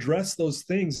go address those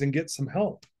things and get some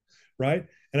help, right?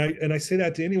 And I say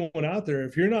that to anyone out there: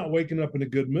 if you're not waking up in a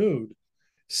good mood,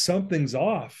 something's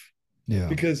off. Yeah.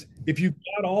 Because if you've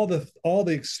got all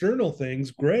the external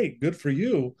things, great, good for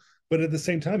you. But at the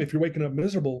same time, if you're waking up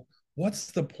miserable,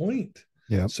 what's the point?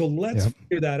 Yep. So let's Yep.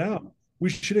 figure that out. We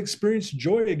should experience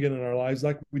joy again in our lives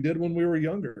like we did when we were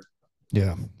younger.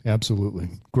 Yeah. Absolutely.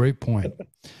 Great point.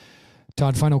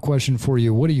 Todd, final question for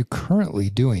you. What are you currently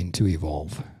doing to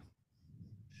evolve?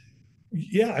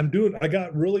 Yeah, I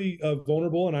got really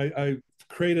vulnerable, and I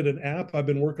created an app I've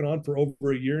been working on for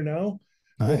over a year now.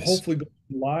 We'll Nice. hopefully go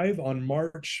live on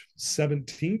March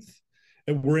 17th.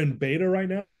 And we're in beta right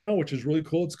now, which is really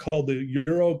cool. It's called the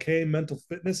You're Okay Mental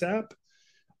Fitness app.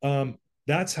 um,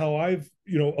 that's how I've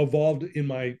evolved in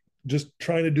my just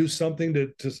trying to do something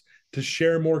to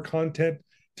share more content,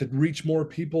 to reach more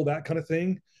people, that kind of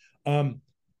thing. Um,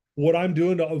 what I'm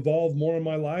doing to evolve more in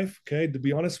my life, okay, to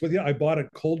be honest with you, I bought a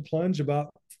cold plunge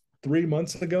about 3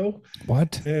 months ago,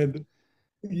 What? and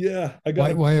yeah, I got Why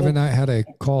a why haven't cold. I had a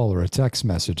call or a text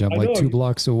message? I'm I like know 2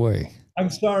 blocks away. I'm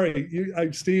sorry,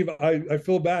 Steve. I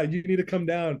feel bad. You need to come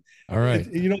down. All right.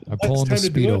 You know, I'm it's pulling the time to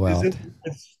do Speedo it.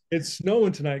 out. It's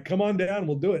snowing tonight. Come on down.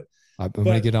 We'll do it. I'm going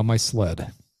to But get on my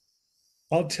sled.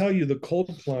 I'll tell you the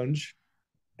cold plunge,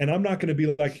 and I'm not going to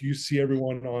be like you see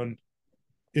everyone on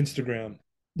Instagram.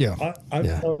 Yeah. I'm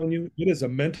Yeah. telling you, it is a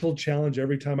mental challenge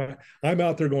every time I'm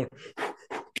out there going,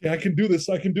 okay, I can do this.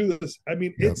 I can do this. I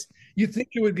mean, Yep. you think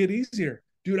it would get easier.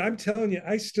 Dude, I'm telling you,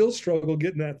 I still struggle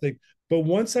getting that thing. But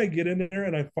once I get in there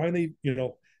and I finally,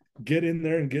 get in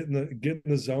there and get in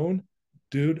the zone,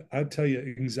 dude, I tell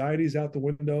you, anxiety's out the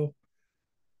window.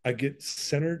 I get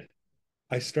centered.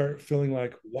 I start feeling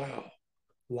like, wow,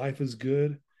 life is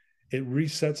good. It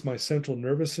resets my central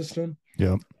nervous system.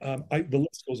 Yep. The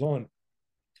list goes on.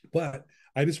 But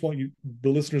I just want the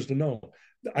listeners to know,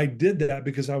 I did that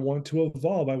because I want to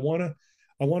evolve. I want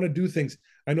to do things.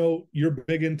 I know you're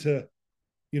big into,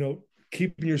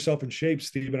 keeping yourself in shape,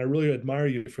 Steve, and I really admire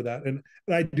you for that. And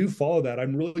I do follow that.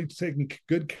 I'm really taking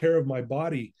good care of my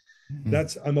body.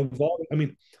 Mm-hmm. I'm evolving. I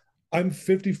mean, I'm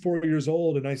 54 years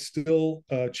old and I still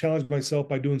challenge myself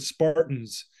by doing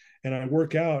Spartans, and I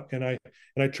work out, and I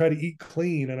try to eat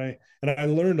clean, and I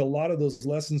learned a lot of those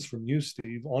lessons from you,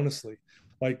 Steve, honestly.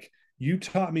 Like, you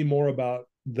taught me more about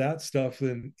that stuff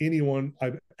than anyone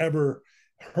I've ever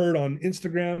heard on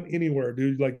Instagram, anywhere,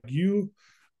 dude. Like, you,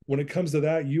 when it comes to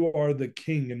that, you are the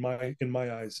king in my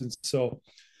eyes. And so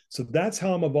that's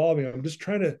how I'm evolving. I'm just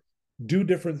trying to do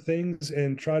different things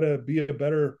and try to be a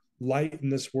better light in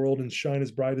this world and shine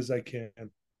as bright as I can.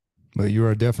 But you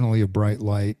are definitely a bright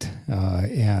light,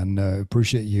 and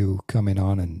appreciate you coming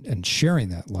on and sharing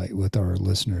that light with our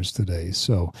listeners today.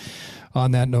 So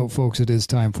on that note, folks, it is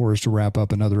time for us to wrap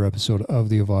up another episode of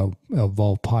the Evolve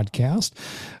podcast.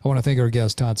 I want to thank our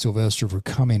guest, Todd Sylvester, for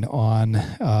coming on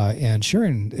and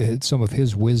sharing some of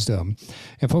his wisdom.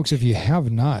 And folks, if you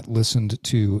have not listened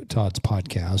to Todd's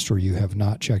podcast or you have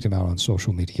not checked him out on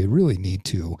social media, you really need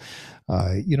to.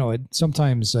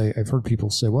 Sometimes I've heard people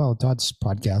say, well, Todd's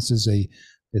podcast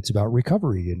it's about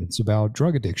recovery and it's about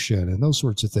drug addiction and those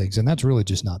sorts of things. And that's really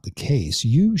just not the case.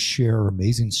 You share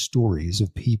amazing stories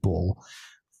of people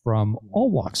from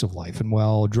all walks of life. And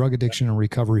while drug addiction and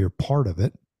recovery are part of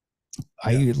it,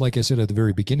 like I said at the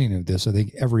very beginning of this, I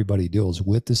think everybody deals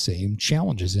with the same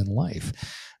challenges in life.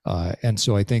 And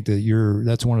so I think that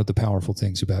that's one of the powerful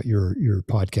things about your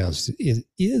podcast. It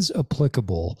is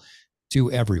applicable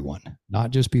to everyone,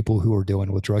 not just people who are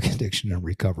dealing with drug addiction and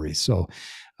recovery. So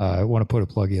I want to put a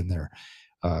plug in there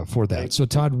for that. So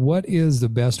Todd, what is the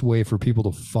best way for people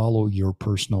to follow your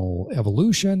personal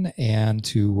evolution and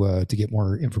to get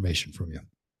more information from you?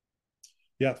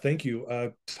 Yeah, thank you.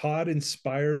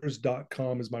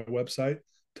 ToddInspires.com is my website,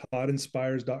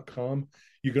 ToddInspires.com.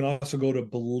 You can also go to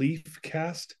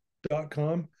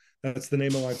BeliefCast.com. That's the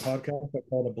name of my podcast. I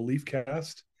call it a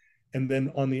Beliefcast. And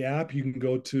then on the app,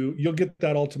 you'll get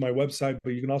that all to my website,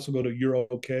 but you can also go to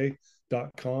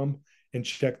yourook.com and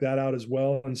check that out as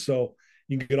well. And so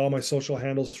you can get all my social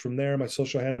handles from there. My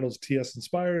social handles, TS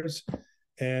Inspires.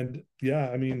 And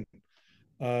yeah, I mean,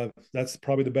 that's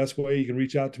probably the best way. You can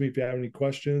reach out to me if you have any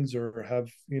questions or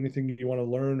have anything you want to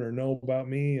learn or know about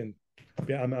me. And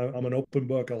yeah, I'm an open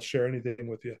book. I'll share anything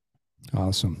with you.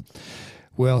 Awesome.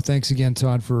 Well, thanks again,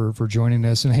 Todd, for joining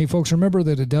us. And hey, folks, remember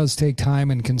that it does take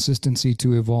time and consistency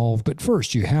to evolve. But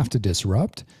first, you have to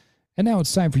disrupt. And now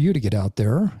it's time for you to get out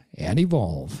there and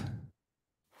evolve.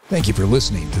 Thank you for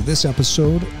listening to this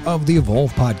episode of the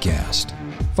Evolve Podcast.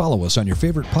 Follow us on your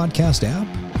favorite podcast app.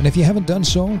 And if you haven't done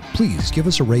so, please give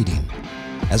us a rating.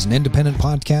 As an independent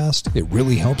podcast, it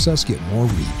really helps us get more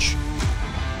reach.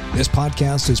 This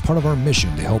podcast is part of our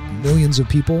mission to help millions of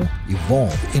people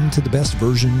evolve into the best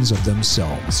versions of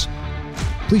themselves.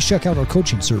 Please check out our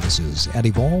coaching services at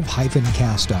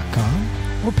evolve-cast.com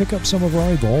or pick up some of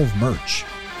our Evolve merch.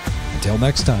 Until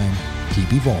next time,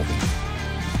 keep evolving.